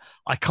etc. But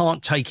I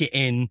can't take it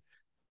in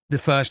the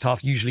first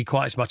half usually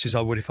quite as much as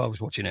I would if I was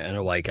watching it in an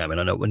away game,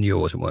 and I know when you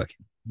wasn't working.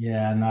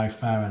 Yeah, no,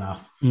 fair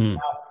enough. Now,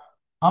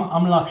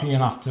 I'm lucky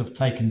enough to have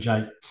taken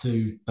Jake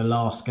to the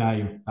last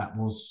game that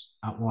was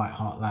at White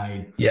Hart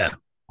Lane. Yeah,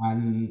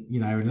 and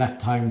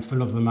left home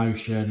full of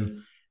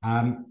emotion.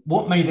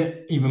 What made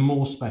it even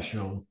more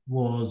special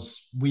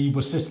was we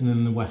were sitting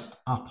in the West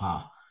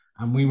Upper,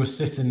 and we were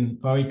sitting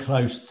very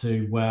close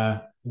to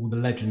where all the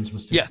legends were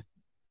sitting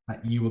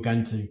that you were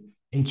going to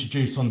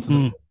introduce onto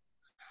the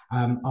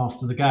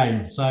after the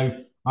game. So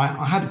I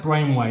had a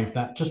brainwave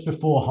that just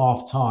before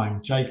half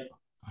time, I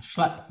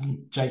slapped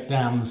Jake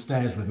down the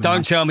stairs with me.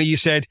 Don't tell me you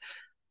said,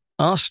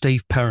 ask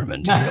Steve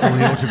Perriman to get all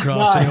the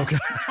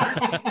autographs.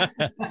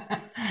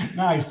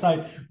 No,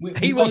 so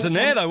he wasn't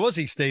there though, was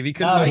he, Steve? He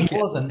couldn't make it. No,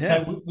 he wasn't.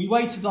 Yeah. So we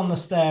waited on the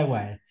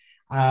stairway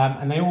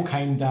and they all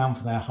came down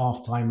for their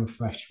half-time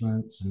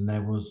refreshments, and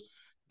there was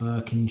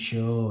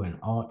Birkinshaw and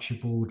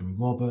Archibald and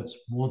Roberts,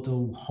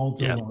 Waddle,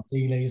 Hoddle,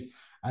 Ardiles.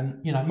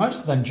 And,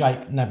 most of them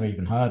Jake never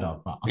even heard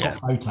of, but I got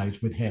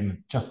photos with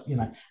him just,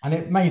 and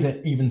it made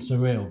it even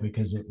surreal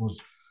because it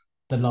was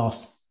the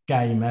last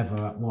game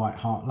ever at White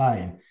Hart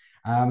Lane.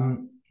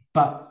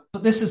 But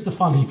this is the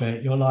funny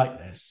bit. You're like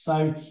this.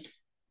 So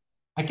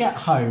I get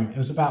home. It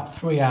was about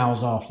 3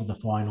 hours after the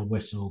final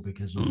whistle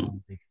because of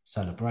the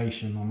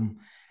celebration.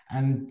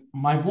 And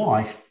my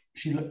wife,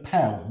 she looked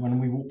pale when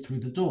we walked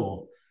through the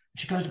door.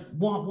 She goes,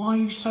 why are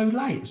you so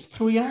late? It's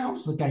 3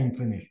 hours the game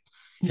finished.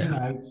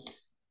 Yeah.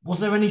 Was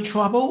there any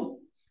trouble?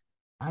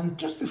 And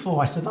just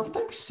before I said, oh,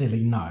 don't be silly,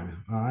 no,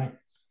 all right?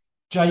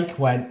 Jake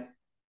went,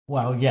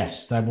 well,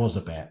 yes, there was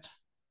a bit.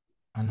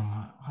 And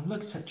I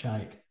looked at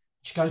Jake.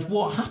 She goes,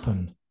 what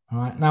happened? All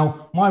right.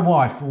 Now, my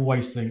wife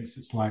always thinks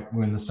it's like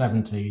we're in the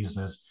 70s,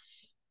 there's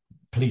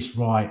police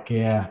riot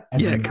gear.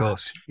 Yeah, of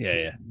course.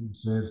 Yeah.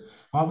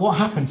 Right, what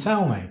happened?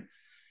 Tell me.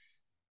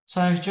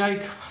 So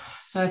Jake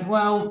said,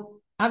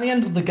 well, at the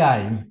end of the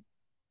game,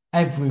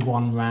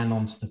 everyone ran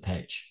onto the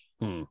pitch.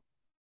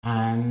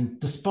 And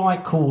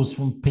despite calls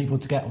from people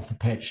to get off the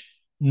pitch,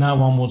 no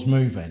one was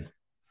moving.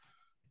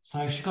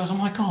 So she goes, oh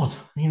my God,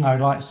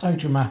 so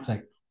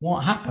dramatic.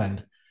 What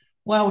happened?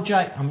 Well,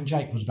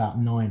 Jake was about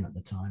 9 at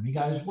the time. He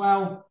goes,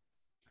 well,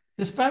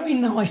 this very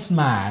nice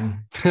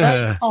man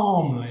very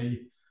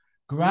calmly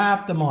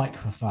grabbed the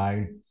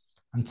microphone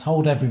and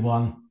told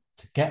everyone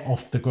to get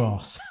off the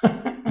grass.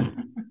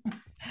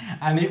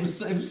 And it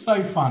was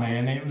so funny.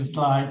 And it was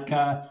like,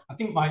 I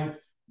think my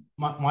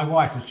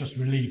wife was just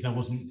relieved there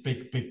wasn't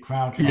big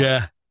crowd.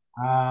 Yeah.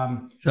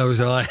 So was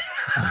I.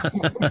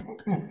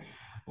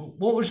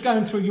 What was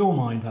going through your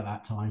mind at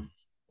that time?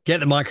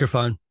 Get the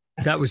microphone.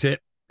 That was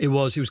it. It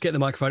was get the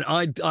microphone.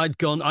 I'd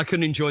gone. I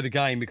couldn't enjoy the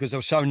game because I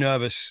was so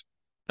nervous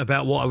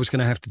about what I was going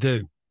to have to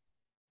do.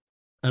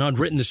 And I'd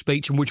written the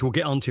speech, and which we'll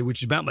get onto,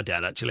 which is about my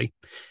dad actually.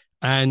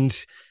 And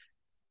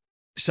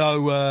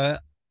so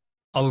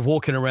I was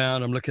walking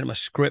around. I'm looking at my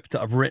script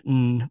that I've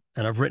written,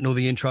 and I've written all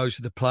the intros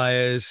to the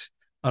players.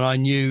 And I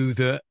knew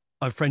that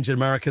I had friends in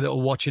America that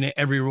were watching it,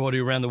 everybody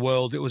around the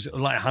world. It was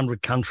like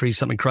 100 countries,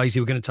 something crazy.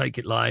 We're going to take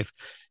it live.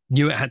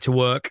 Knew it had to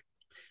work.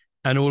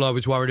 And all I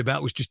was worried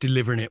about was just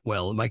delivering it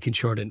well and making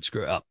sure I didn't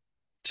screw it up.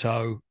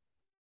 So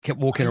kept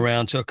walking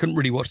around, so I couldn't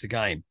really watch the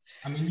game.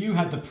 I mean, you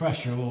had the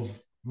pressure of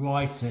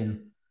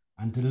writing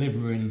and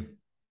delivering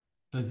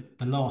the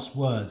last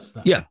words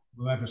that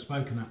were ever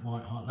spoken at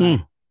White Hart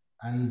Lane.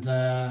 And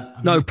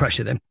no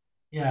pressure then.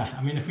 Yeah,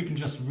 I mean, if we can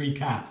just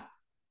recap.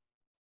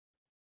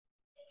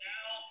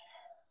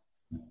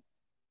 Now,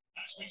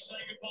 as we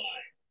say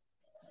goodbye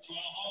to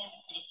our home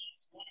for the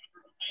past 118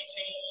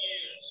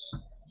 years,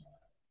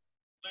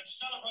 let's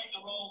celebrate the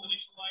role that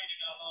it's played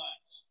in our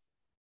lives.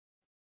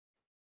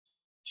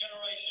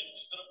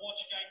 Generations that have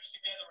watched games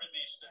together in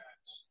these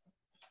stands,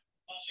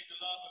 passing the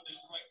love of this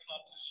great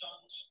club to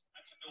sons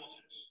and to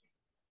daughters.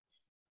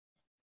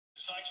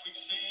 The sights we've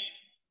seen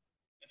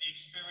and the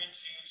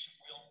experiences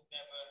we'll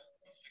never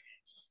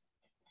forget.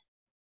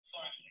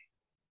 Finally,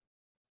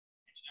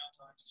 it's now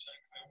time to say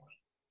farewell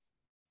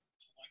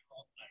to White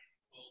Hart Lane,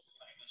 world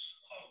famous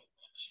home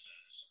of the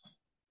Spurs.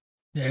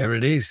 There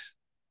it is.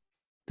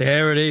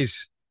 There it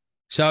is.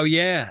 So,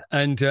 yeah,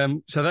 and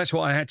so that's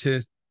what I had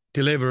to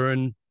deliver.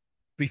 And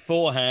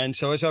beforehand,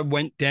 so as I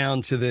went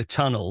down to the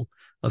tunnel,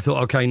 I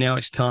thought, okay, now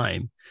it's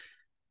time.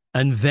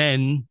 And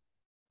then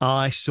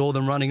I saw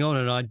them running on,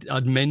 and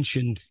I'd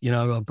mentioned,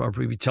 I'd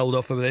probably be told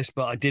off for this,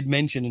 but I did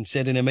mention and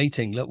said in a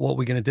meeting, look, what are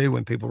we going to do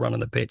when people run on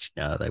the pitch?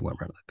 No, they won't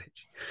run on the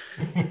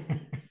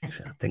pitch.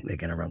 So I think they're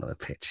going to run on the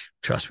pitch.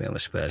 Trust me, I'm a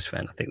Spurs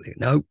fan. I think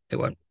no, it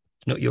won't.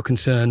 Not your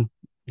concern.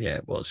 Yeah,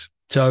 it was.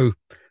 So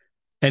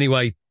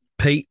anyway,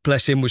 Pete,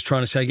 bless him, was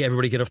trying to say,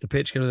 everybody get off the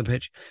pitch, get on the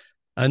pitch.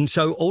 And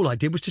so all I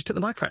did was just took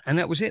the microphone, and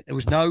that was it. There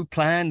was no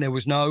plan. There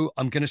was no,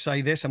 I'm going to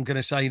say this, I'm going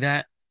to say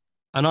that.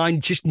 And I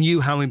just knew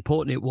how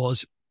important it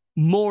was.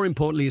 More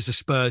importantly, as a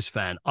Spurs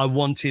fan, I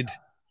wanted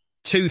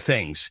two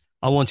things.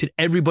 I wanted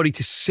everybody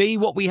to see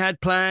what we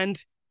had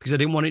planned because I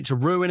didn't want it to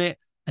ruin it.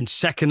 And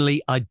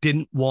secondly, I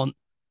didn't want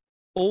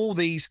all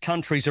these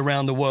countries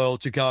around the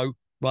world to go,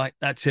 right,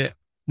 that's it,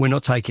 we're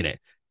not taking it.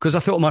 Because I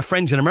thought my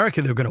friends in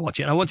America, they were going to watch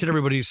it, and I wanted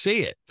everybody to see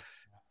it.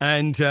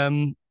 And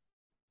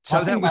so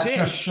I think that was that it.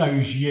 just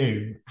shows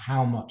you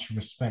how much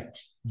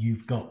respect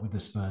you've got with the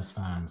Spurs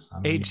fans.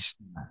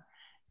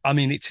 I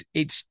mean,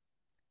 it's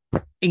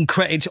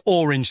incredible. It's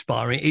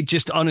awe-inspiring. It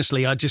just,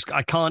 honestly, I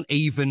can't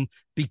even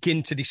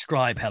begin to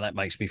describe how that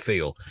makes me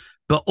feel.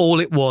 But all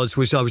it was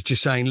I was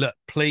just saying, look,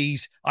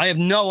 please, I have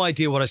no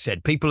idea what I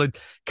said. People had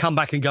come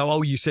back and go,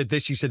 oh, you said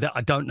this, you said that.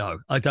 I don't know.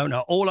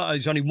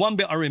 There's only one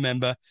bit I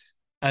remember,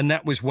 and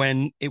that was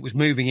when it was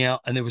moving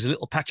out and there was a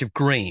little patch of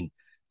green.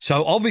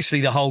 So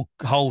obviously the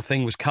whole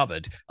thing was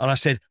covered. And I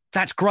said,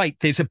 that's great.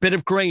 There's a bit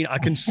of green. I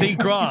can see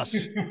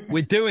grass.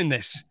 We're doing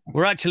this.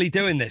 We're actually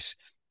doing this.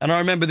 And I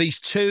remember these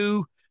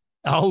two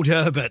old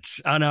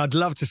Herberts, and I'd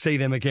love to see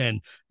them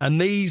again.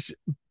 And these,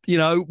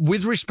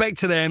 with respect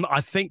to them, I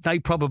think they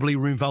probably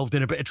were involved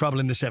in a bit of trouble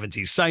in the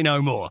 70s. Say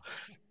no more.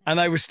 And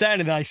they were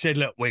standing there. I said,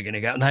 look, we're going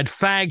to go. And they had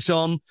fags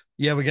on.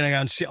 Yeah, we're going to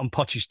go and sit on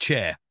Poch's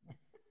chair.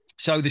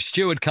 So the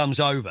steward comes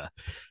over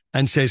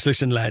and says,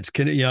 listen, lads,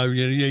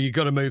 you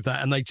got to move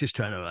that. And they just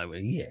turn around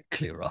and yeah,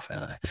 clear off.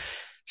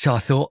 So I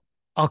thought,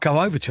 I'll go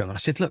over to him. And I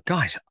said, look,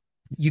 guys,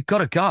 you got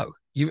to go.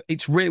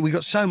 It's really, we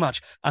got so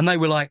much. And they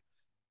were like,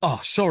 oh,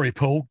 sorry,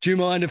 Paul, do you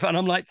mind if... And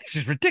I'm like, this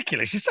is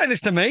ridiculous. You say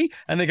this to me?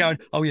 And they're going,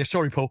 oh, yeah,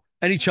 sorry, Paul.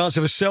 Any chance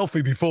of a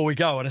selfie before we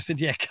go? And I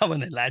said, yeah, come on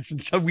then, lads. And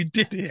so we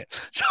did it.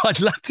 So I'd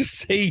love to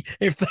see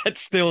if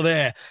that's still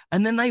there.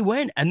 And then they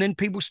went, and then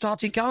people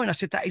started going. I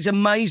said, that is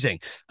amazing.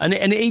 And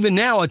even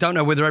now, I don't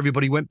know whether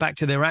everybody went back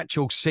to their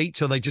actual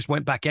seats or they just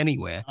went back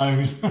anywhere.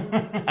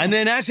 And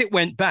then as it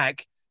went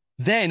back,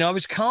 then I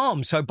was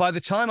calm. So by the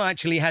time I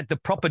actually had the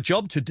proper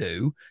job to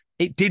do,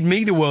 it did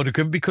me the world of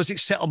good because it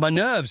settled my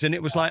nerves. And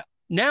it was like,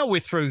 now we're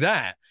through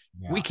that.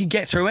 Yeah. We can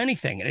get through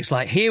anything. And it's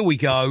like, here we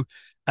go.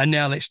 And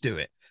now let's do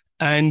it.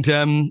 And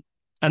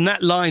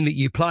that line that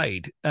you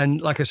played,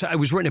 and like I said, it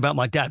was written about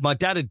my dad. My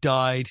dad had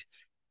died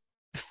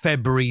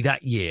February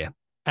that year.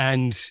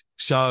 And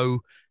so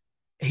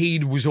he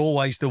was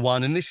always the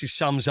one, and this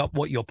sums up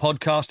what your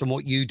podcast and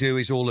what you do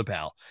is all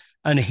about.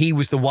 And he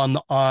was the one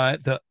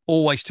that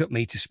always took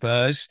me to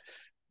Spurs.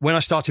 When I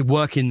started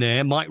working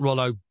there, Mike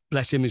Rollo,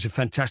 bless him, is a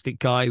fantastic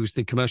guy. He was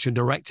the commercial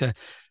director.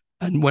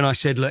 And when I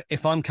said, look,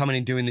 if I'm coming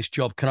and doing this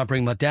job, can I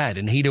bring my dad?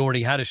 And he'd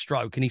already had a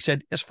stroke. And he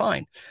said, that's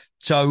fine.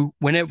 So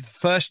when it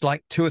first,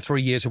 2 or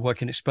 3 years of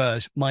working at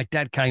Spurs, my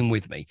dad came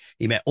with me.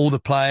 He met all the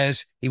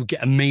players. He would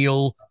get a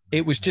meal.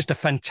 It was just a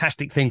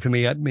fantastic thing for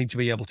me to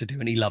be able to do.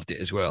 And he loved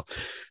it as well.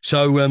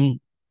 So when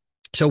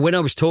I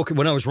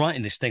was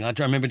writing this thing, I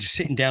remember just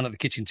sitting down at the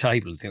kitchen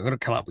table and thinking, I've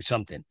got to come up with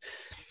something.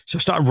 So I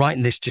started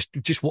writing this,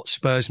 just what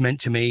Spurs meant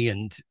to me,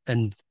 and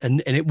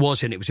it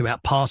was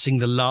about passing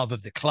the love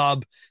of the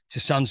club to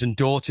sons and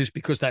daughters,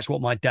 because that's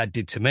what my dad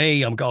did to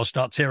me. I'll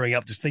start tearing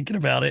up just thinking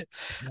about it,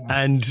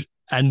 yeah.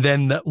 And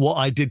then what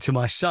I did to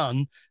my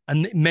son,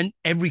 and it meant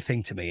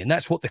everything to me, and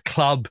that's what the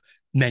club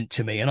meant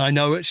to me. And I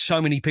know it's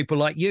so many people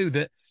like you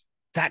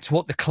that's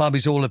what the club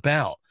is all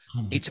about.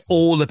 100%. It's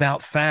all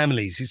about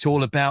families. It's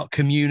all about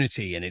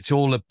community, and it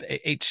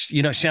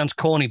sounds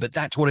corny, but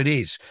that's what it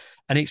is.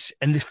 And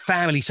the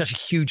family is such a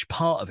huge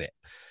part of it.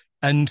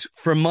 And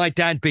from my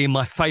dad being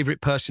my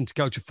favourite person to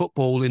go to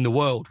football in the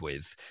world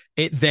with,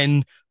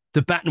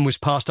 the baton was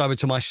passed over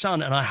to my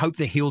son, and I hope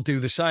that he'll do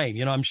the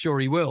same. I'm sure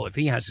he will if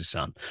he has a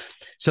son.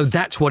 So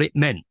that's what it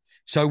meant.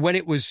 So when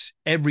it was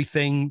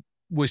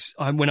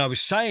when I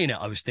was saying it,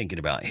 I was thinking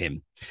about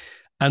him.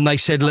 And they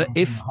said, look,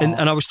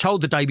 and I was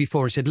told the day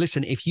before, I said,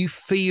 listen, if you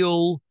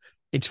feel,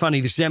 it's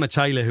funny, this is Emma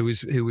Taylor, who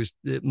was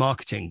the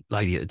marketing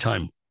lady at the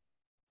time.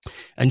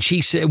 And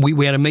she said,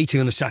 we had a meeting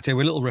on the Saturday, a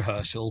little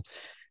rehearsal.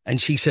 And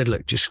she said,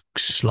 look, just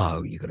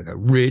slow. You got to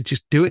go,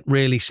 just do it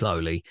really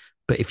slowly.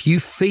 But if you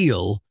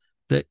feel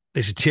that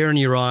there's a tear in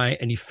your eye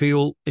and you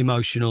feel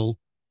emotional,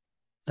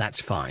 that's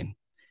fine.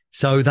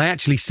 So they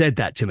actually said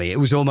that to me. It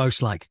was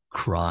almost like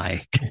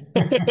cry,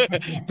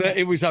 but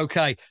it was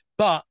okay.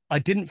 But I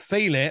didn't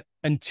feel it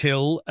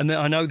until, and then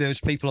I know there was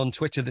people on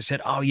Twitter that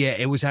said, oh yeah,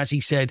 it was, as he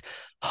said,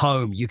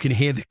 home. You can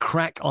hear the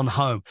crack on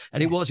home.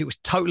 And it was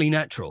totally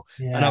natural.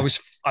 Yeah. And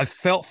I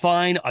felt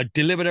fine. I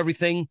delivered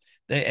everything.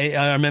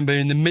 I remember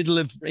in the middle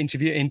of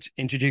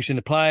introducing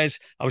the players,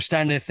 I was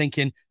standing there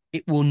thinking,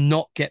 it will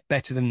not get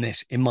better than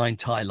this in my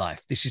entire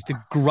life. This is the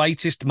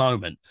greatest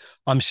moment.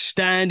 I'm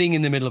standing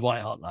in the middle of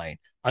White Hart Lane.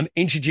 I'm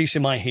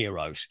introducing my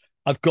heroes.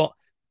 I've got,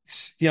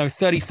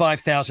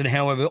 35,000,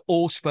 however,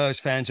 all Spurs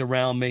fans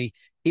around me.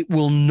 It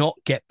will not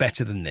get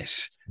better than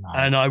this. No.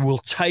 And I will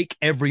take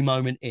every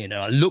moment in.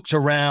 And I looked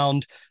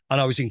around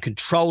and I was in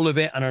control of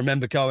it. And I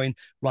remember going,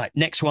 right,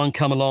 next one,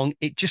 come along.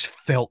 It just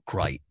felt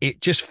great. It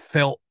just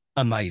felt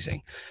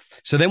amazing.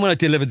 So then when I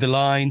delivered the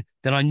line,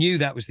 then I knew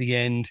that was the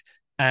end.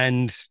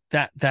 And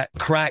that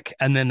crack,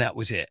 and then that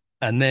was it.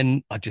 And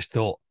then I just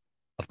thought,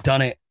 I've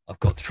done it. I've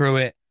got through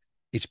it.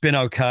 It's been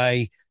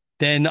okay.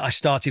 Then I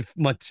started,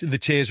 the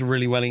tears were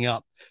really welling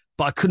up.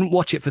 But I couldn't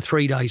watch it for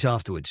 3 days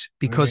afterwards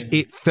because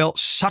it felt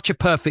such a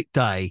perfect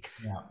day,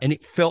 and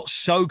it felt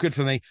so good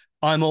for me.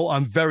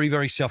 I'm very,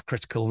 very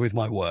self-critical with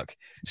my work.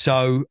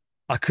 So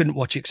I couldn't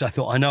watch it because I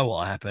thought, I know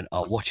what happened.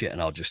 I'll watch it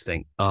and I'll just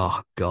think,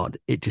 oh, God,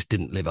 it just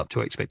didn't live up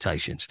to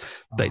expectations.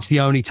 But it's the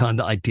only time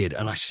that I did.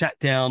 And I sat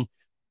down.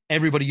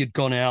 Everybody had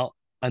gone out,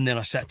 and then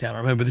I sat down. I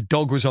remember the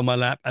dog was on my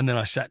lap, and then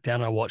I sat down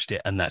and I watched it,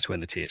 and that's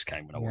when the tears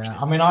came when I watched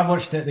it. I mean, I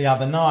watched it the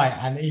other night,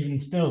 and even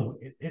still,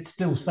 it's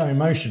still so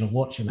emotional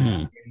watching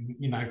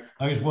it.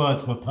 Those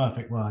words were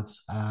perfect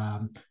words.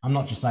 I'm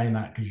not just saying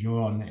that because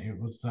you're on it. It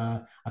was, I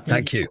think,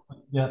 thank you.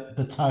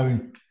 The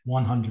tone,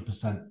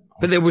 100%.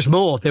 But there was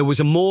more. There was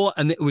a more,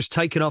 and it was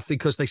taken off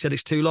because they said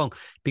it's too long.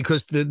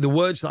 Because the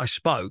words that I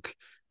spoke,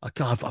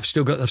 I've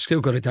still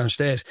got it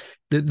downstairs.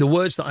 The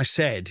words that I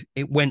said,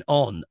 it went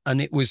on,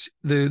 and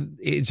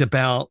it's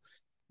about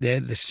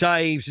the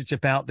saves. It's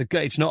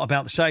not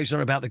about the saves, not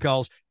about the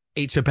goals.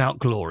 It's about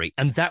glory,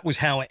 and that was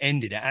how it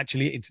ended.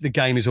 Actually, the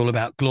game is all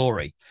about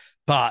glory,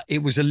 but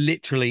it was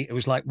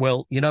like,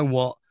 well, you know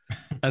what?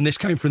 And this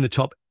came from the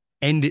top.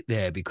 End it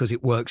there because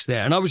it works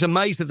there. And I was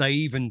amazed that they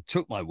even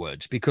took my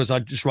words because I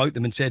just wrote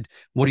them and said,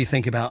 "What do you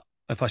think about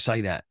if I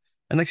say that?"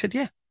 And they said,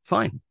 "Yeah,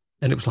 fine."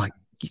 And it was like,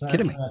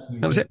 kidding me.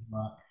 That was it.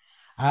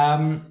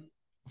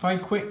 Very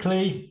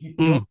quickly,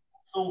 your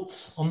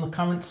thoughts on the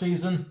current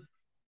season?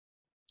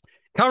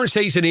 Current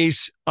season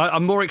is,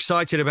 I'm more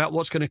excited about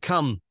what's going to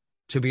come,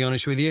 to be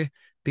honest with you,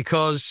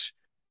 because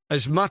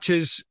as much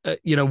as,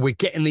 we're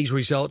getting these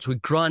results, we're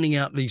grinding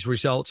out these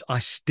results, I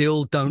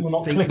still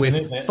don't think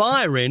we're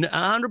firing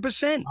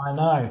 100%. I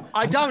know.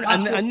 I don't.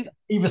 And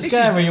either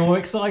scary or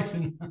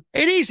exciting.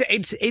 It is.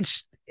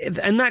 It's.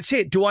 And that's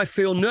it. Do I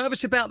feel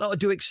nervous about that or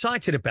do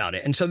excited about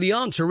it? And so the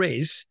answer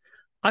is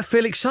I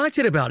feel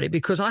excited about it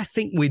because I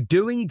think we're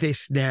doing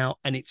this now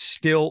and it's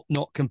still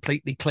not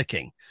completely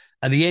clicking.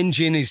 And the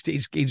engine is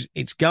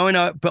going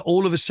out, but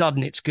all of a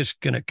sudden it's just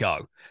going to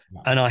go.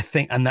 No.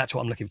 And that's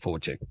what I'm looking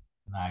forward to.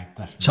 No,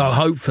 definitely. So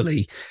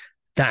hopefully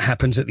that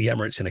happens at the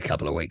Emirates in a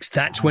couple of weeks.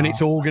 That's when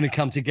it's all going to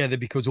come together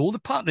because all the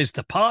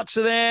parts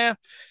are there.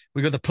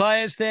 We've got the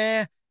players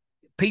there.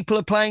 People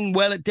are playing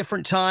well at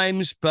different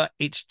times, but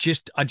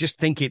I just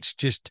think it's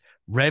just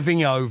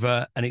revving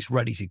over and it's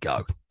ready to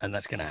go. And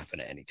that's going to happen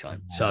at any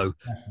time. Yeah, so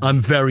definitely. I'm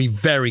very,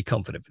 very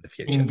confident for the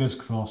future. Fingers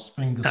crossed.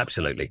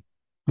 Absolutely.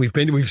 We've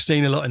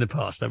seen a lot in the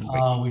past, haven't we?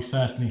 Oh, we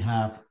certainly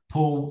have.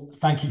 Paul,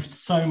 thank you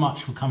so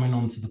much for coming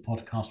on to the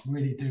podcast.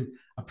 Really do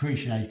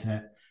appreciate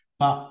it.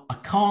 But I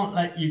can't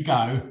let you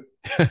go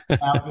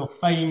without your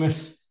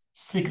famous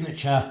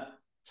signature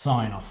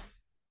sign-off.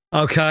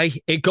 Okay,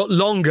 it got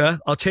longer.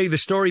 I'll tell you the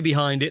story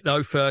behind it,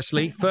 though,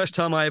 firstly. First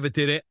time I ever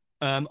did it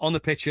on the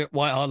pitch at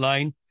White Hart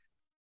Lane.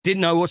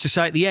 Didn't know what to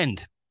say at the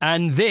end.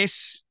 And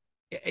this,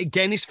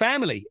 again, is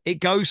family. It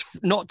goes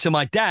not to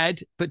my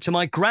dad, but to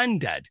my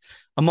granddad.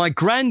 And my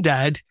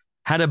granddad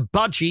had a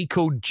budgie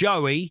called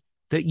Joey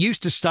that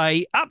used to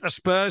stay up the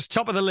Spurs,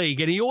 top of the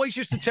league. And he always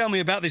used to tell me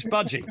about this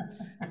budgie.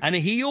 And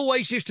he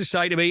always used to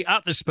say to me,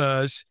 up the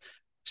Spurs.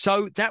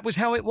 So that was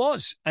how it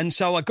was. And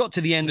so I got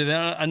to the end of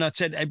that and I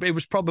said, it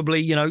was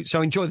probably,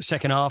 so enjoy the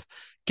second half,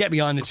 get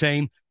behind the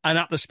team and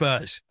up the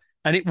Spurs.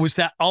 And it was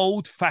that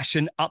old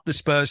fashioned up the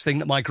Spurs thing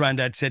that my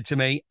granddad said to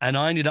me. And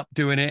I ended up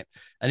doing it.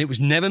 And it was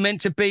never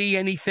meant to be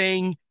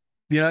anything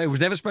It was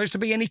never supposed to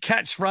be any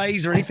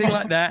catchphrase or anything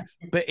like that,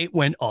 but it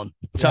went on.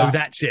 So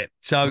that's it.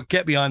 So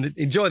get behind it,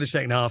 enjoy the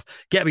second half,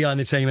 get behind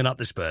the team and up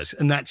the Spurs.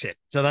 And that's it.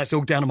 So that's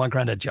all down to my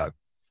granddad Joe.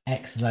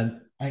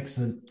 Excellent.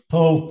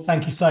 Paul,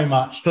 thank you so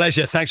much.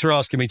 Pleasure. Thanks for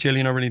asking me,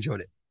 Julian. I really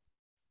enjoyed it.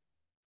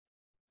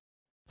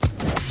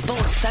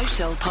 Sports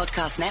Social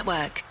Podcast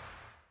Network.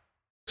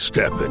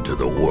 Step into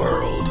the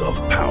world of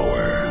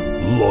power,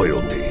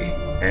 loyalty,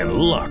 and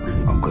luck.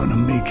 I'm gonna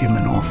make him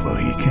an offer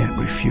he can't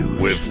refuse.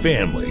 With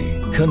family,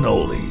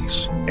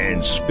 cannolis,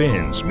 and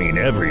spins mean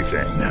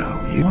everything.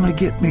 Now, you wanna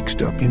get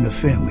mixed up in the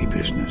family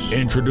business.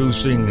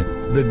 Introducing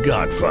The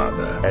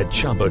Godfather at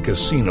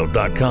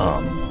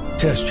ChumbaCasino.com.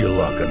 Test your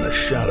luck in the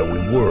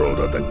shadowy world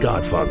of The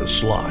Godfather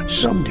slot.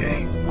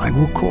 Someday, I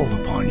will call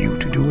upon you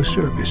to do a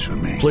service for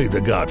me. Play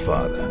The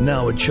Godfather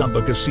now at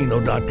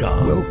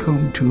ChumbaCasino.com.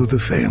 Welcome to the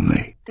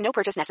family. No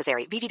purchase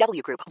necessary.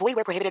 VGW Group. Void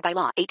where prohibited by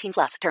law.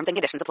 18+. Terms and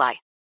conditions apply.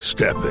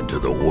 Step into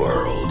the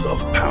world of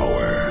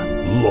power,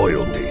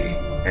 loyalty,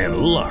 and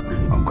luck.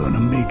 I'm gonna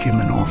make him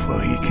an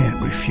offer he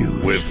can't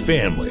refuse. With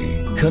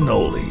family,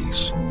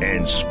 cannolis,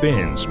 and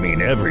spins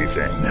mean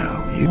everything.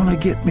 Now, you wanna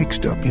get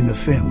mixed up in the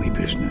family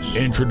business.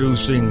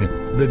 Introducing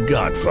The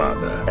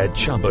Godfather at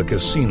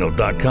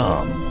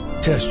ChumbaCasino.com.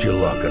 Test your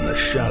luck in the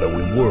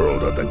shadowy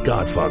world of The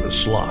Godfather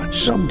slot.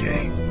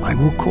 Someday, I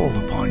will call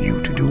upon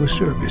you to do a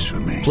service for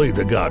me. Play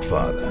The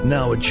Godfather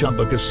now at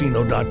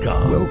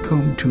ChumbaCasino.com.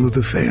 Welcome to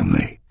the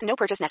family. No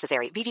purchase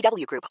necessary.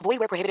 VGW Group. Void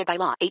where prohibited by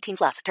law.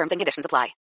 18+. Terms and conditions apply.